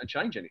time and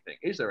change anything?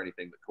 Is there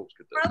anything that courts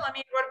could do? Well, I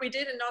mean, what we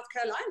did in North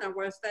Carolina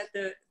was that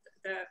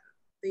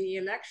the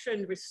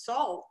election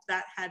result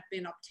that had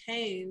been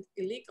obtained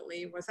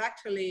illegally was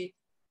actually,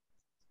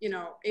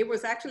 it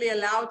was actually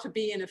allowed to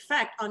be in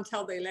effect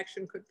until the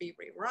election could be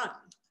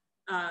rerun.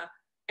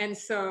 And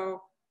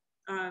so,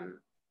 I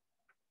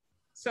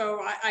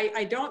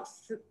don't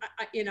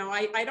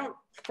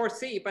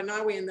foresee, but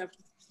now we're in the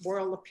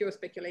world of pure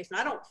speculation.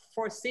 I don't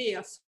foresee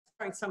us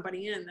swearing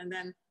somebody in and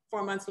then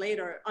 4 months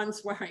later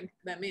unswearing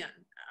them in.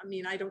 I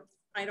mean, I don't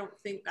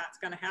think that's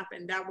going to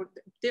happen. That would,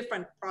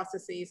 different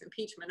processes,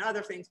 impeachment,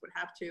 other things would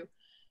have to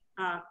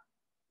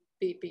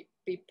be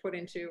put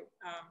into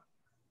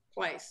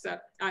place. So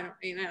I don't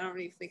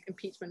really think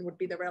impeachment would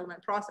be the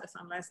relevant process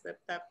unless the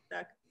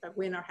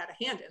winner had a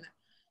hand in it.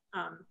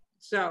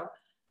 So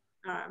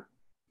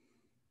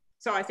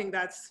I think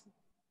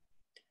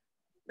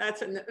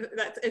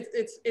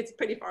it's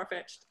pretty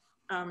far-fetched.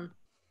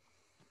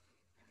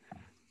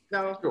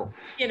 Sure.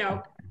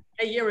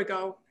 A year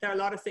ago, there are a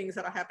lot of things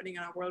that are happening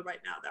in our world right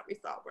now that we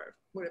thought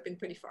would have been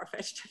pretty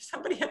far-fetched if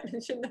somebody had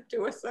mentioned them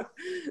to us.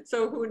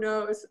 So who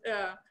knows?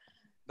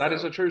 That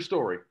is a true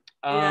story.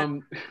 Yeah.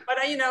 But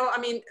I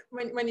mean,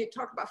 when you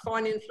talk about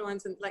foreign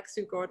influence, and like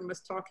Sue Gordon was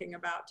talking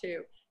about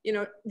too,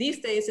 these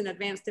days in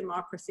advanced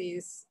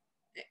democracies,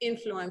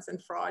 influence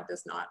and fraud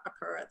does not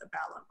occur at the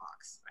ballot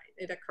box, right?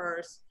 It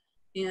occurs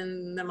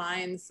in the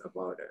minds of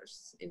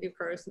voters. It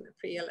occurs in the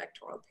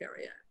pre-electoral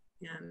period,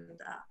 and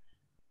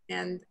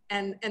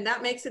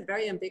that makes it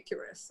very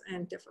ambiguous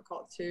and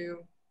difficult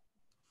to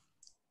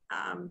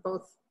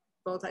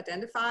both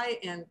identify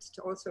and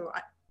to also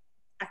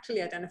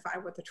actually identify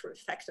what the true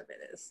effect of it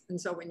is. And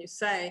so when you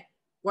say,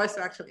 what's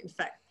there actually in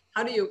effect?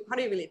 How do you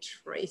really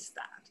trace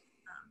that?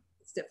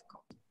 It's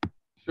difficult.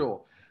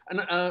 Sure.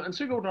 And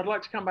Sue Gordon, I'd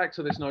like to come back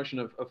to this notion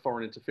of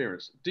foreign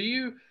interference. Do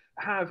you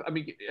have, I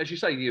mean, as you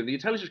say, the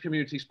intelligence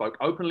community spoke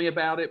openly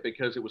about it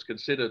because it was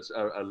considered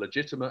a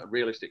legitimate,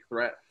 realistic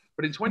threat.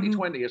 But in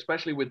 2020,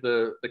 especially with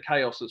the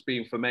chaos that's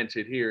being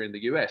fomented here in the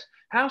US,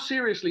 how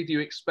seriously do you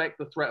expect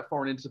the threat of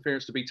foreign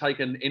interference to be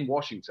taken in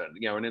Washington,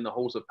 and in the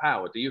halls of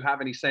power? Do you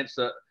have any sense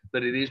that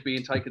it is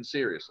being taken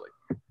seriously?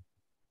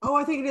 Oh,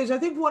 I think it is. I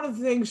think one of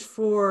the things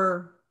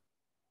for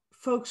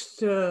folks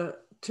to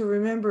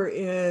remember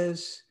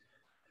is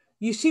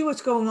you see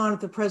what's going on at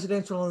the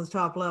presidential and the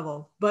top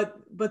level,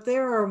 but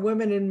there are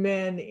women and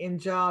men in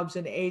jobs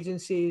and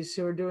agencies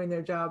who are doing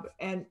their job,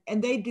 and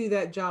they do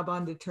that job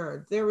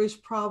undeterred. There are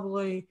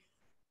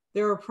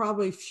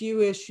probably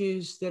few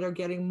issues that are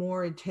getting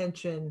more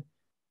attention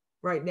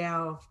right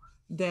now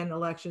than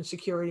election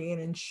security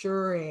and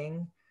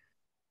ensuring,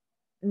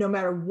 no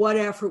matter what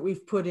effort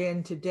we've put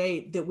in to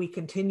date, that we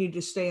continue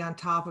to stay on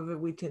top of it.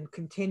 We can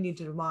continue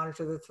to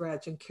monitor the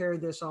threats and carry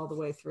this all the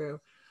way through.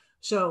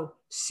 So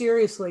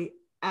seriously,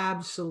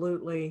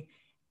 absolutely.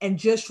 And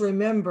just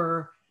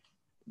remember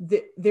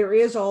that there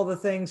is all the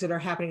things that are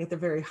happening at the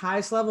very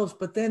highest levels,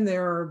 but then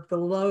there are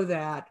below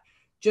that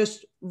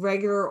just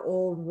regular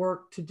old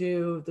work to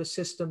do, the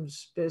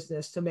systems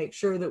business to make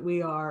sure that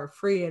we are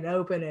free and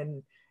open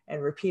and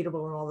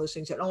repeatable and all those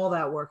things. And all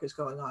that work is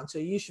going on. So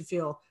you should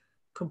feel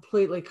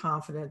completely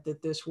confident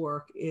that this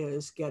work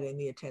is getting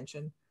the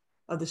attention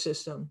of the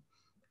system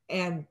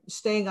and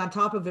staying on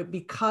top of it,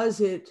 because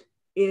it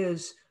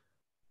is,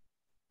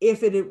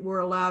 if it were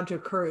allowed to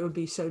occur, it would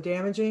be so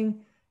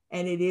damaging,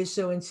 and it is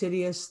so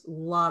insidious. A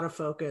lot of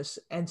focus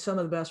and some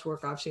of the best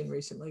work I've seen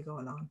recently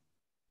going on.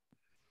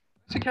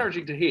 It's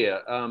encouraging to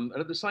hear. And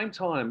at the same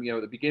time,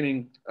 at the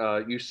beginning,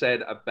 you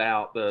said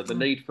about the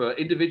need for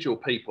individual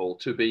people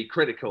to be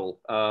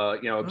critical,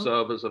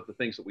 observers of the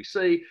things that we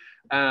see.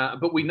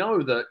 But we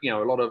know that, a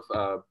lot of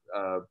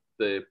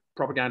the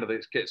propaganda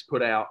that gets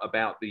put out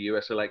about the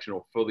US election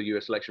or for the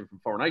US election from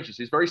foreign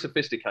agencies is very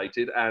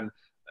sophisticated and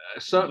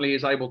certainly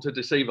is able to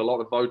deceive a lot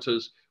of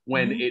voters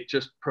when it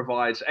just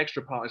provides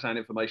extra partisan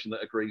information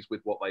that agrees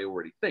with what they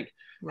already think.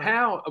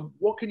 Right.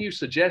 What can you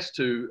suggest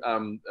to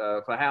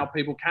for how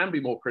people can be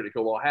more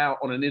critical, or how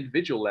on an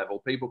individual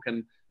level people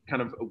can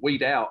kind of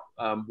weed out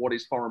what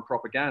is foreign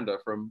propaganda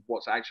from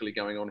what's actually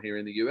going on here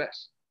in the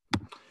US?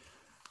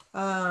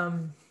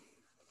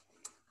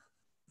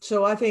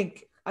 So I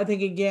think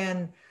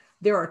again,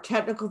 there are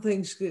technical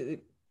things that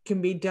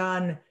can be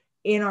done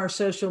in our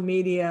social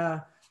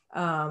media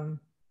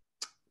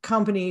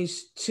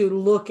companies to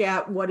look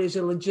at what is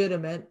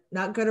illegitimate,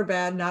 not good or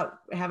bad, not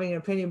having an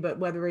opinion, but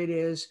whether it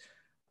is,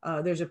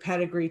 there's a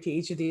pedigree to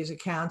each of these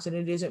accounts, and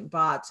it isn't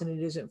bots and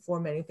it isn't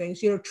formatting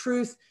things.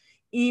 Truth,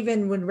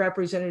 even when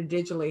represented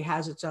digitally,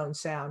 has its own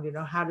sound.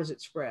 How does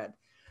it spread?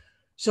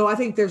 So I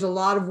think there's a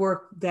lot of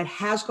work that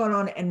has gone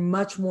on and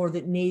much more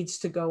that needs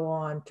to go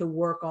on to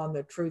work on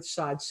the truth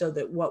side so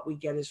that what we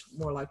get is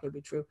more likely to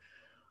be true.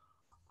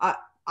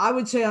 I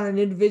would say on an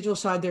individual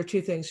side, there are two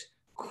things.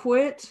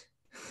 Quit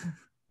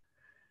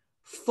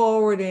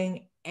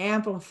forwarding,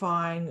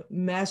 amplifying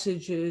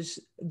messages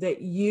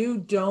that you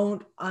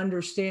don't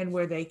understand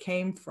where they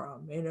came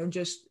from,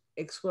 just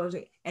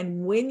exploding.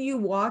 And when you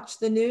watch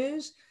the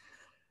news,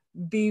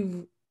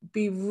 be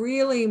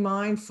really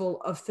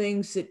mindful of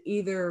things that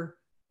either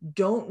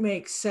don't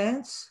make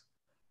sense,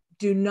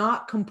 do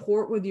not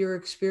comport with your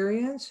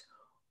experience,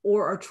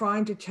 or are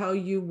trying to tell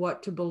you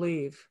what to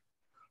believe.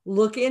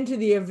 Look into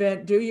the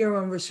event, do your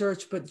own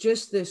research, but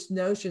just this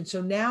notion.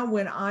 So now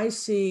when I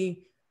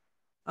see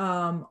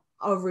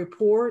a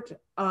report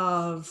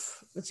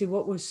of, let's see,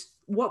 what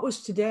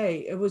was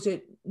today? It was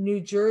at New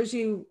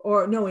Jersey,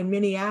 or no, in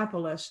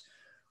Minneapolis,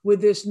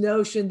 with this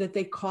notion that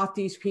they caught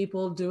these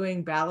people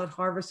doing ballot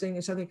harvesting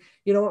or something.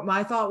 You know what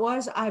my thought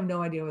was? I have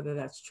no idea whether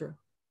that's true.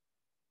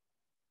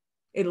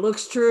 It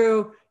looks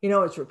true,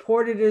 it's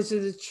reported as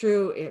it's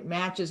true. It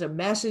matches a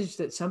message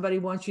that somebody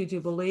wants you to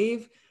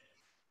believe.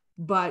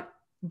 But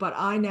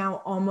I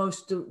now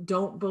almost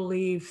don't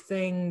believe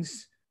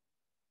things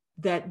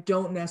that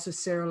don't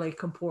necessarily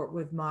comport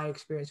with my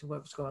experience of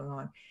what's going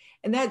on.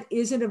 And that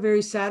isn't a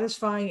very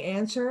satisfying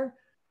answer,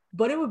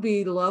 but it would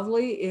be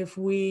lovely if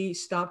we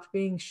stopped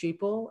being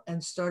sheeple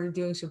and started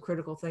doing some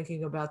critical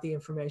thinking about the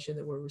information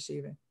that we're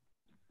receiving.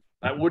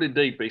 That would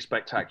indeed be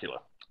spectacular.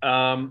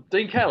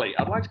 Dean Kelley,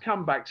 I'd like to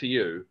come back to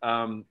you.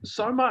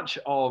 So much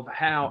of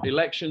how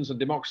elections and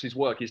democracies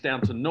work is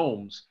down to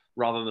norms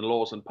rather than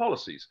laws and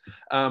policies.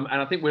 And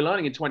I think we're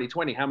learning in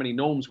 2020 how many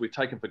norms we've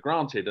taken for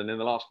granted. And in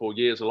the last 4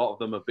 years, a lot of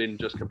them have been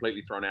just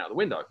completely thrown out of the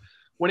window.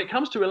 When it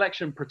comes to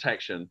election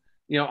protection,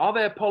 are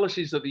there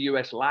policies that the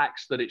US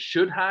lacks that it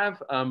should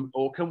have?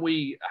 Or can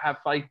we have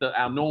faith that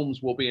our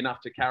norms will be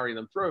enough to carry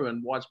them through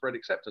and widespread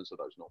acceptance of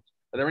those norms?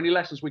 Are there any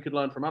lessons we could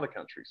learn from other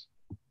countries?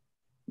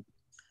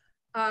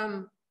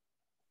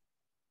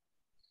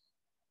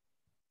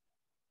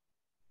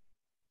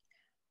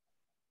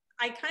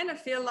 I kind of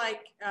feel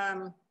like,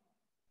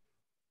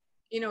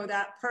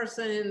 that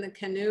person in the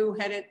canoe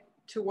headed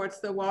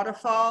towards the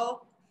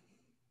waterfall,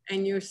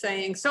 and you're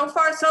saying, so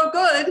far, so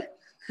good.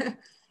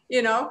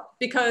 you know,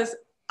 because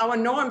our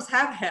norms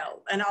have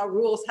held and our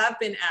rules have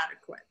been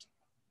adequate.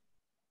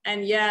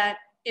 And yet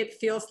it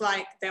feels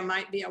like there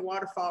might be a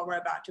waterfall we're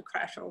about to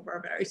crash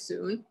over very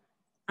soon.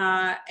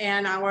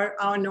 And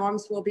our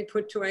norms will be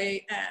put to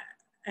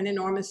an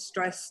enormous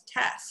stress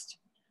test.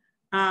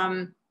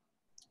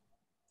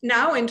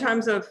 Now, in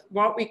terms of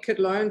what we could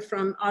learn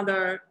from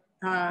other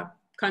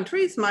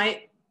countries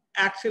might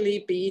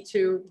actually be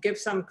to give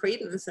some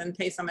credence and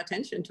pay some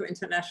attention to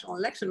international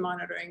election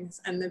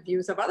monitorings and the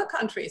views of other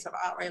countries of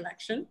our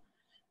election.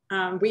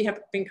 We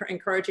have been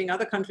encouraging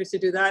other countries to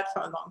do that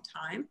for a long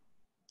time.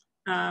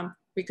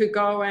 We could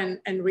go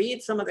and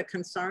read some of the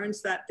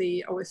concerns that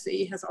the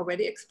OSCE has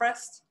already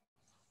expressed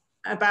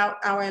about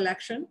our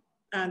election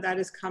that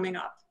is coming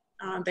up.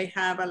 They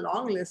have a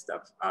long list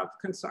of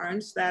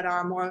concerns that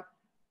are more,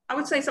 I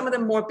would say some of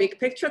them more big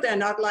picture. They're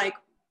not like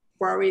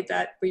worried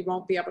that we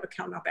won't be able to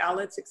count our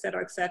ballots, et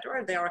cetera, et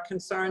cetera. There are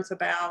concerns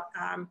about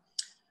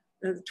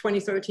the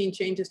 2013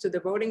 changes to the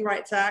Voting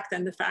Rights Act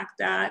and the fact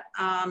that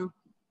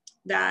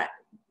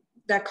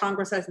that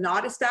Congress has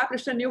not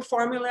established a new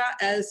formula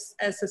as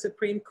the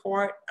Supreme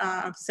Court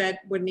said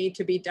would need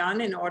to be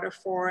done in order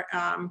for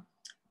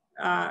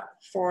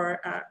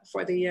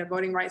the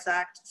Voting Rights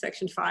Act,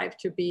 Section 5,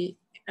 to be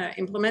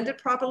implemented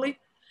properly.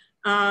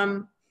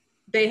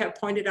 They have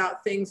pointed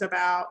out things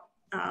about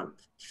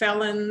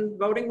felon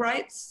voting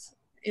rights,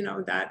 you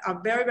know, that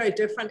are very, very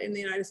different in the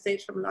United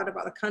States from a lot of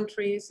other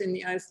countries. In the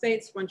United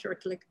States, once you're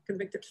a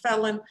convicted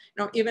felon, you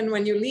know, even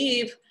when you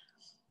leave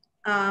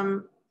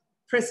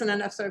prison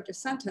and have served your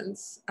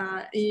sentence,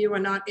 you are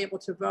not able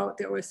to vote.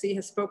 The OSCE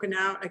has spoken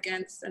out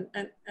against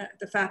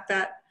the fact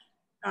that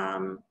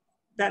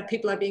that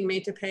people are being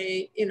made to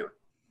pay, you know,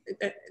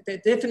 the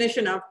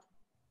definition of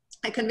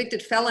a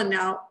convicted felon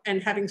now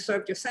and having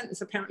served your sentence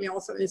apparently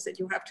also is that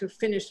you have to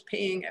finish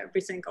paying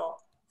every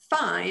single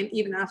fine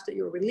even after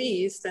you're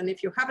released. And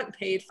if you haven't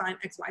paid fine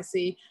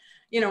XYZ,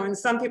 you know, and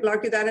some people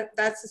argue that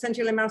that's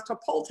essentially amounts to a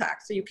poll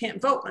tax. So you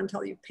can't vote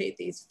until you've paid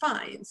these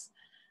fines,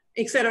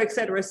 et cetera, et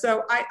cetera.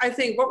 So I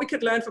think what we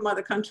could learn from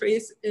other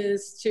countries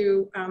is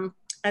to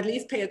at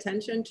least pay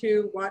attention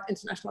to what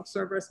international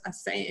observers are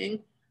saying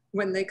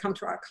when they come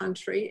to our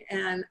country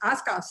and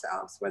ask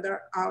ourselves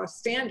whether our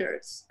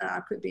standards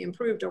could be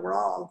improved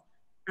overall,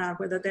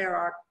 whether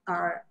there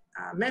are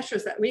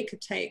measures that we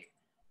could take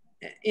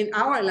in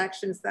our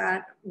elections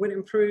that would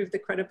improve the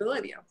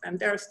credibility of them.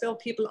 There are still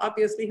people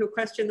obviously who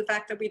question the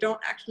fact that we don't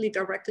actually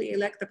directly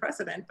elect the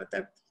president, but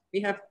that we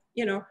have,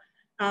 you know,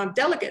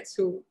 delegates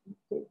who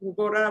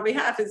vote on our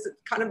behalf. Is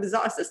kind of a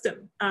bizarre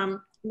system.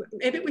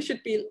 Maybe we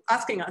should be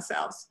asking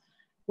ourselves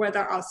whether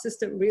our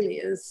system really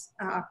is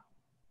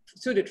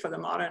suited for the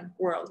modern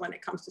world when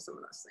it comes to some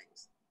of those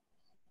things.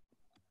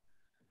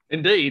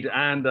 Indeed,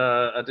 and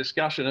a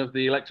discussion of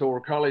the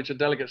Electoral College and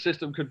delegate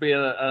system could be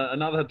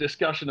another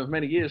discussion of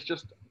many years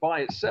just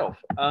by itself.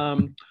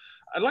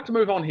 I'd like to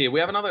move on here. We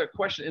have another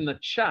question in the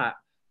chat.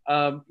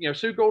 You know,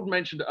 Sue Gordon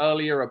mentioned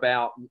earlier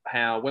about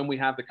how when we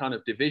have the kind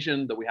of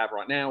division that we have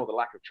right now, or the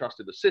lack of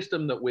trust in the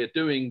system, that we're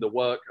doing the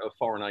work of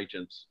foreign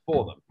agents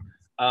for them.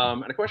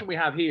 And the question we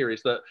have here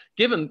is that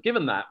given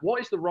that,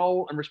 what is the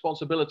role and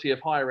responsibility of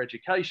higher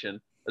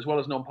education, as well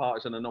as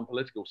non-partisan and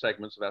non-political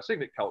segments of our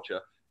civic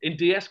culture, in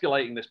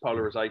de-escalating this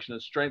polarization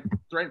and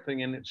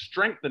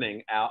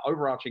strengthening our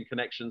overarching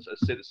connections as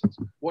citizens?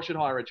 What should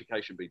higher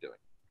education be doing?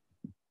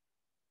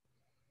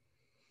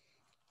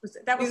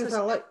 That was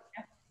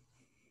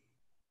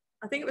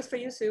I think it was for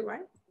you, Sue,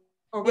 right?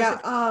 Or was yeah.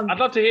 it... I'd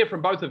love to hear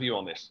from both of you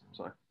on this.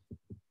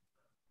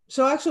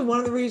 So actually, one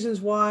of the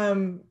reasons why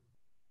I'm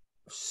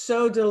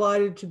so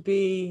delighted to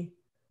be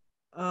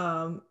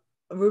a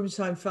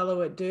Rubenstein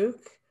Fellow at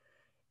Duke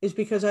is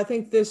because I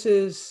think this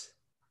is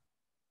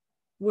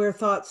where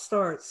thought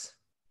starts.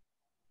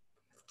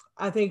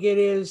 I think it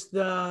is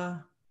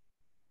the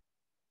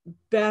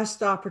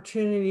best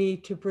opportunity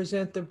to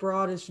present the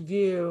broadest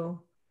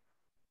view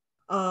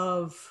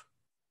of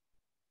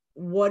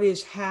what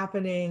is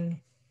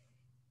happening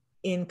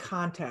in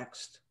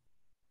context,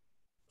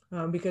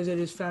 because it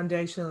is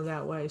foundational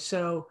that way.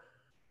 So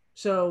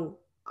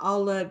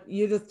I'll let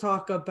Judith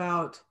talk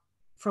about,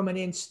 from an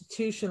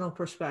institutional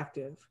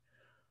perspective,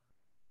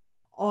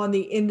 on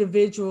the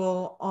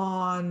individual,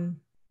 on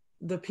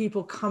the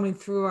people coming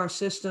through our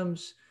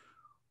systems.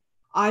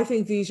 I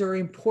think these are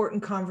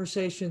important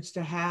conversations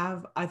to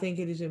have. I think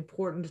it is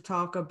important to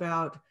talk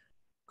about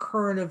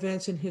current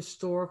events in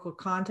historical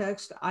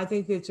context. I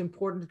think it's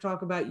important to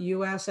talk about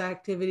US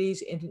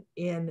activities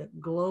in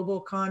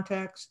global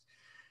context,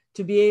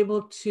 to be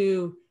able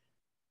to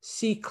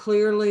see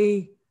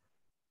clearly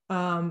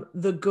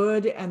the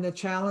good and the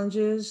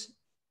challenges,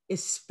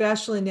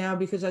 especially now,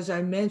 because as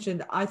I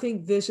mentioned, I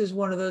think this is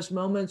one of those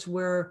moments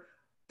where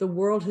the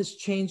world has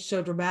changed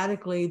so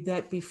dramatically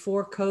that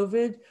before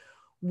COVID,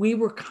 we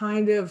were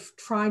kind of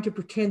trying to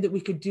pretend that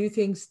we could do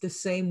things the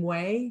same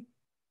way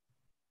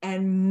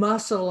and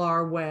muscle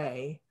our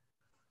way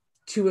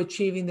to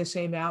achieving the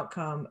same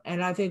outcome.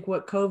 And I think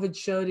what COVID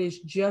showed is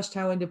just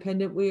how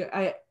interdependent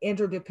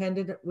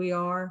we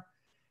are,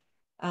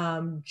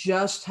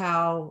 just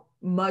how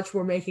much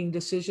we're making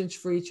decisions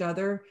for each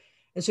other.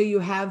 And so you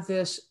have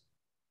this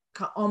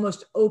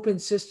almost open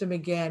system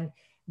again,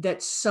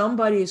 that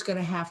somebody is going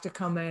to have to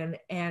come in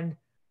and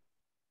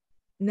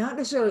not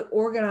necessarily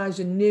organize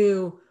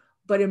anew,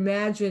 but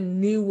imagine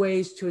new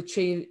ways to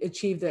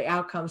achieve the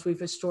outcomes we've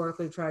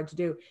historically tried to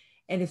do.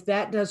 And if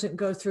that doesn't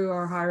go through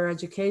our higher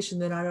education,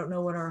 then I don't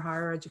know what our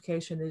higher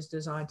education is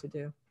designed to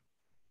do.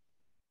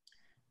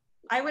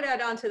 I would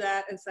add on to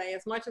that and say,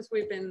 as much as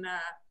we've been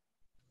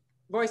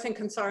voicing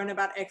concern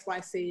about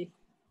XYZ,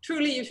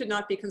 truly you should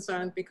not be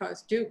concerned,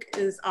 because Duke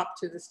is up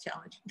to this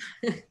challenge.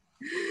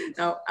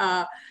 No,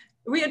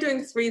 we are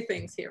doing 3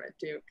 things here at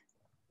Duke.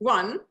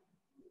 One,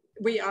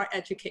 we are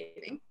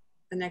educating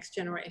the next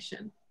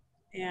generation,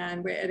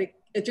 and we're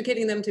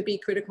educating them to be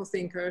critical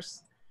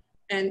thinkers.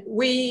 And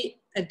we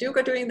at Duke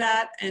are doing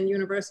that, and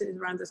universities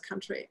around this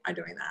country are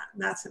doing that.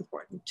 And that's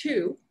important.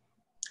 2,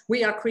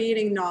 we are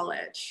creating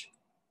knowledge.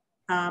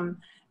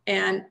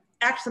 And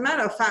as a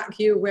matter of fact,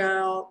 you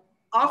will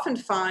often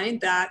find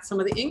that some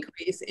of the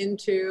increase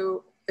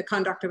into the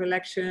conduct of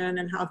election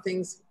and how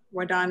things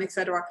were done, et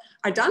cetera,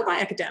 are done by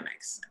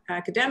academics.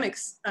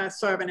 Academics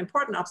serve an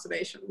important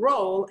observation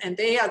role, and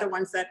they are the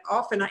ones that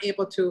often are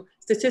able to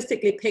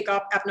statistically pick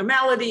up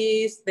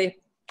abnormalities. They've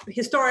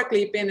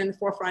historically been in the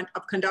forefront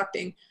of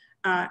conducting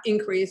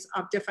increase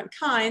of different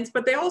kinds,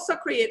 but they also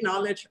create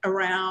knowledge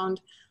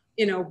around,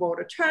 you know,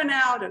 voter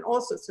turnout and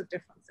all sorts of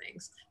different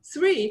things.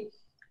 3,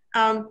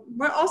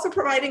 we're also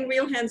providing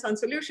real hands-on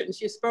solutions.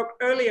 You spoke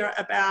earlier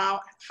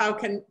about how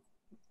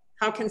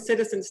can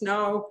citizens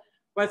know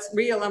what's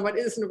real and what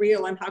isn't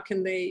real, and how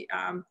can they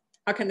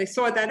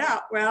sort that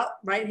out? Well,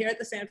 right here at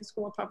the Sanford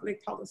School of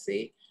Public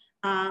Policy,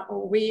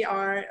 we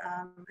are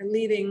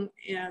leading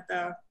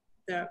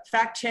the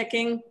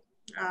fact-checking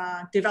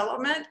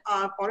development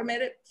of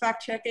automated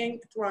fact-checking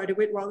through our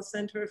DeWitt Wallace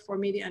Center for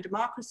Media and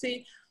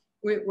Democracy.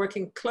 We're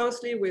working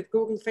closely with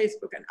Google,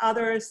 Facebook, and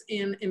others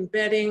in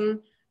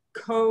embedding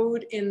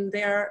code in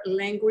their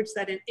language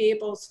that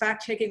enables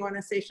fact-checking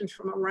organizations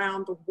from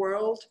around the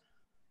world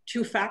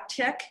to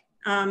fact-check.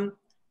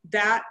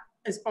 That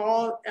is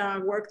all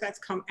work that's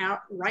come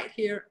out right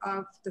here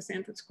of the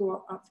Sanford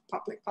School of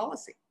Public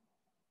Policy.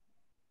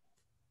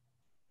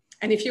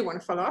 And if you want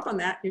to follow up on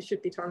that, you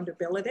should be talking to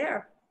Bill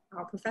Adair,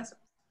 our professor,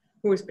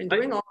 who has been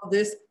doing all of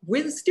this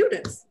with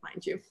students,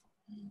 mind you.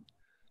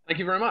 Thank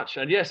you very much.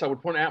 And yes, I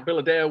would point out Bill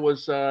Adair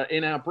was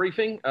in our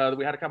briefing that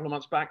we had a couple of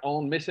months back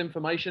on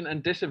misinformation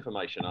and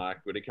disinformation. I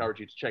would encourage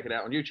you to check it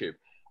out on YouTube.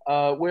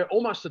 We're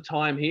almost at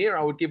time here.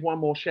 I would give one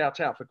more shout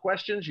out for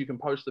questions. You can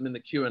post them in the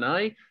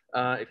Q&A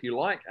if you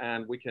like,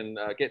 and we can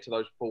get to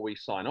those before we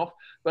sign off.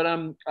 But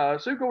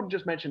Sue Gordon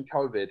just mentioned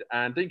COVID,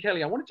 and Dean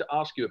Kelley, I wanted to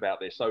ask you about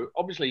this. So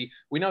obviously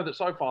we know that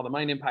so far the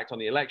main impact on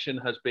the election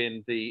has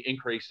been the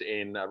increase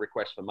in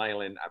requests for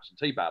mail-in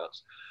absentee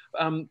ballots.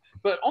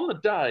 But on the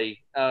day,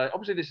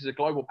 obviously this is a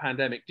global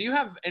pandemic. Do you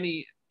have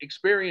any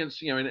experience,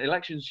 you know, in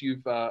elections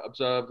you've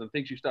observed and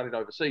things you studied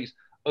overseas,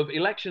 of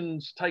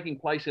elections taking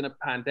place in a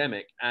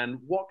pandemic, and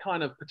what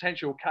kind of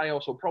potential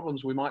chaos or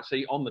problems we might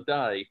see on the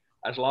day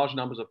as large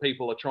numbers of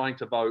people are trying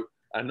to vote,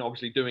 and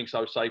obviously doing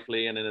so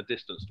safely and in a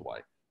distanced way?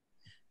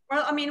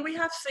 Well, I mean, we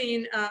have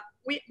seen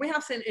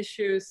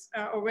issues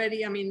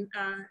already. I mean,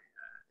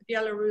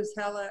 Belarus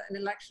held an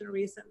election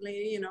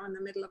recently, you know, in the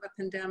middle of a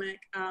pandemic.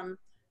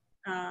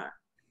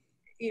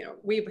 You know,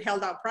 we've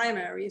held our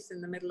primaries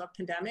in the middle of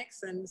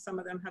pandemics, and some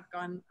of them have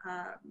gone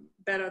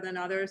better than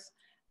others.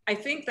 I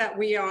think that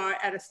we are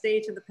at a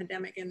stage of the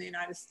pandemic in the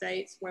United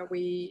States where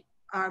we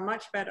are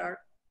much better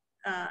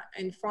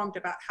informed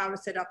about how to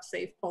set up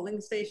safe polling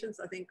stations.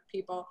 I think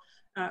people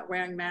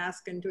wearing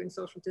masks and doing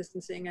social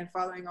distancing and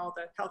following all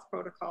the health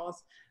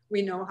protocols,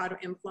 we know how to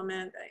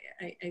implement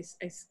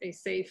a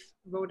safe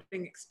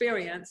voting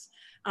experience.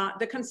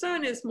 The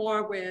concern is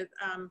more with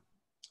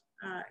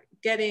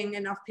getting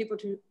enough people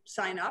to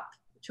sign up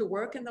to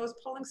work in those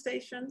polling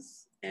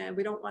stations, and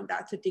we don't want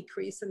that to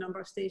decrease the number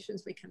of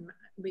stations we can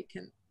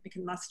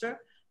muster,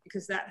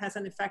 because that has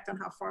an effect on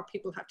how far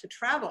people have to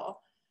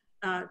travel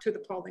to the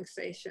polling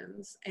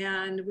stations.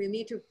 And we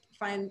need to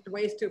find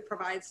ways to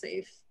provide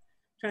safe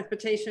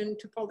transportation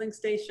to polling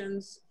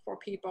stations for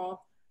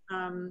people.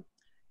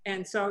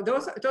 And so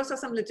those are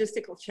some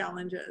logistical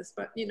challenges.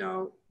 But you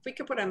know, if we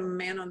could put a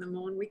man on the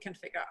moon, we can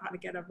figure out how to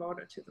get a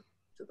voter to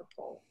the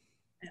poll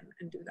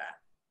and do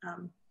that.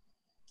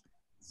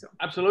 So.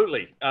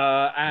 Absolutely.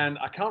 And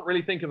I can't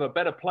really think of a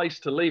better place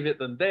to leave it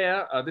than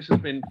there. This has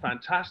been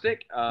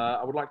fantastic.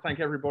 I would like to thank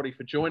everybody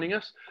for joining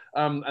us.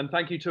 And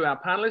thank you to our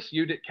panelists,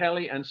 Judith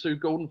Kelley and Sue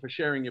Gordon, for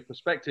sharing your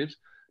perspectives.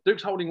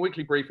 Duke's holding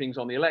weekly briefings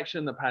on the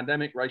election, the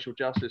pandemic, racial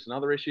justice, and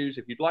other issues.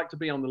 If you'd like to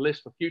be on the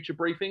list for future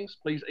briefings,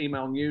 please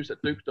email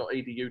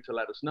news@duke.edu to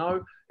let us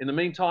know. In the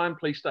meantime,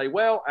 please stay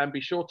well and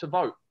be sure to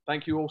vote.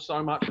 Thank you all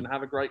so much, and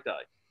have a great day.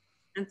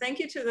 And thank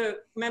you to the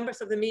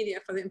members of the media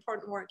for the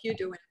important work you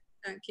do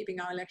in keeping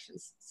our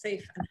elections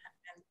safe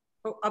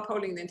and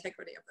upholding the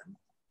integrity of them.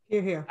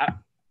 Hear, hear.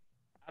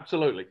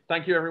 Absolutely.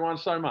 Thank you everyone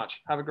so much.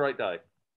 Have a great day.